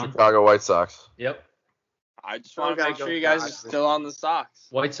Sox, John. Chicago White Sox. Yep. I just want to make sure you guys are still on the Sox.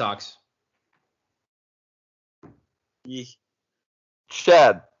 White Sox. Yeah.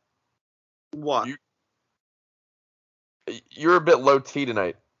 Chad. What? You're a bit low T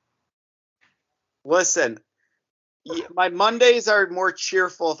tonight. Listen, my Mondays are more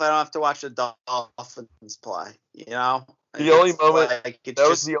cheerful if I don't have to watch the Dolphins play. The only moment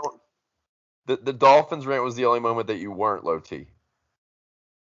the Dolphins rant was the only moment that you weren't low T.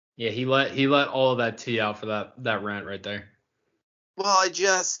 Yeah, he let all of that tea out for that rant right there. Well, it's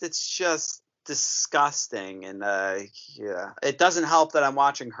just disgusting, and it doesn't help that I'm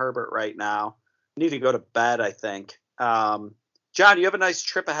watching Herbert right now. I need to go to bed, I think. John, you have a nice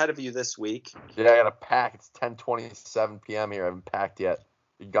trip ahead of you this week. Yeah, I got to pack. It's 10:27 p.m. here. I haven't packed yet.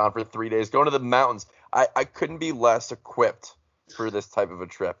 Been gone for 3 days. Going to the mountains. I couldn't be less equipped for this type of a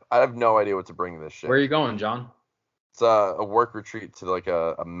trip. I have no idea what to bring to this shit. Where are you going, John? It's a work retreat to like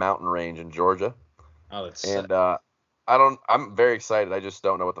a mountain range in Georgia. Oh, that's and I'm very excited. I just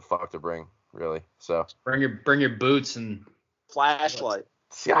don't know what the fuck to bring, really. So bring your boots and flashlight.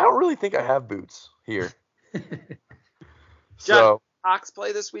 See, I don't really think I have boots here. John, so Cox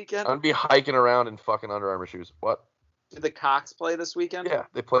play this weekend? I'm gonna be hiking around in fucking Under Armour shoes. What? Did the Cox play this weekend? Yeah,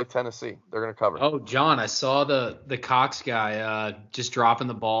 they play Tennessee. They're gonna cover. Oh, John, I saw the Cox guy just dropping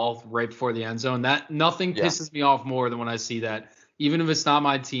the ball right before the end zone. Nothing pisses me off more than when I see that. Even if it's not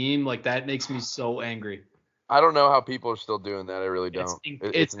my team, like that makes me so angry. I don't know how people are still doing that. I really don't.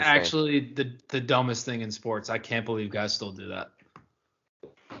 It's actually the dumbest thing in sports. I can't believe guys still do that.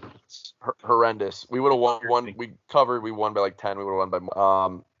 It's horrendous. We would have won. We covered. We won by like 10. We would have won by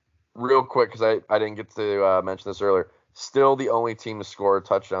more. Real quick, because I didn't get to mention this earlier. Still the only team to score a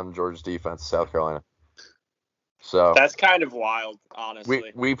touchdown in Georgia's defense, South Carolina. So that's kind of wild,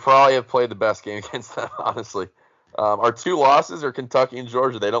 honestly. We probably have played the best game against them, honestly. Our 2 losses are Kentucky and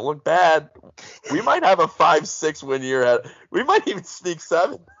Georgia. They don't look bad. We might have a 5-6 win year. We might even sneak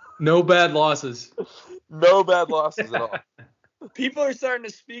 7. No bad losses. No bad losses at all. People are starting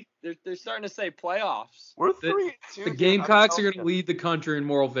to speak. They're starting to say playoffs. We're 3-2. The Gamecocks are going to lead the country in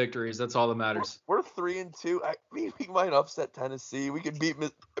moral victories. That's all that matters. We're 3-2. We might upset Tennessee. We could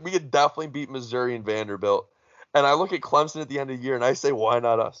definitely beat Missouri and Vanderbilt. And I look at Clemson at the end of the year and I say, why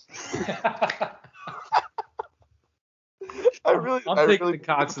not us? I'm taking the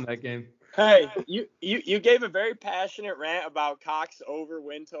Cox in that game. Hey, you gave a very passionate rant about Cox over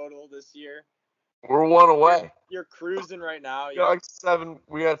win total this year. We're 1 away. You're cruising right now.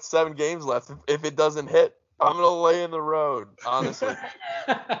 We got 7 games left. If it doesn't hit, I'm gonna lay in the road. Honestly.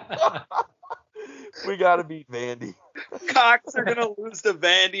 We gotta beat Vandy. Cox are gonna lose to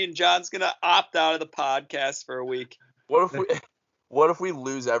Vandy, and John's gonna opt out of the podcast for a week. What if we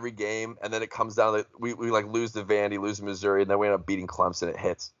lose every game and then it comes down to we like lose to Vandy, lose to Missouri, and then we end up beating Clemson? It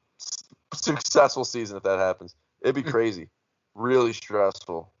hits. Successful season if that happens. It'd be crazy. Really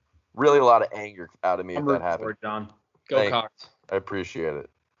stressful. Really a lot of anger out of me if that happened. John. Go Thank you. Cox. I appreciate it.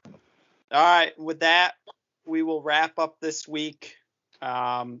 All right, with that, we will wrap up this week.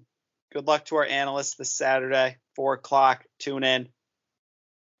 Good luck to our analysts this Saturday, 4 o'clock. Tune in.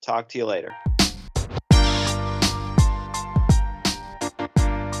 Talk to you later.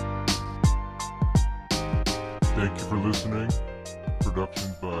 Thank you for listening.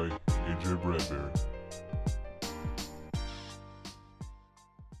 Production by AJ Bradbury.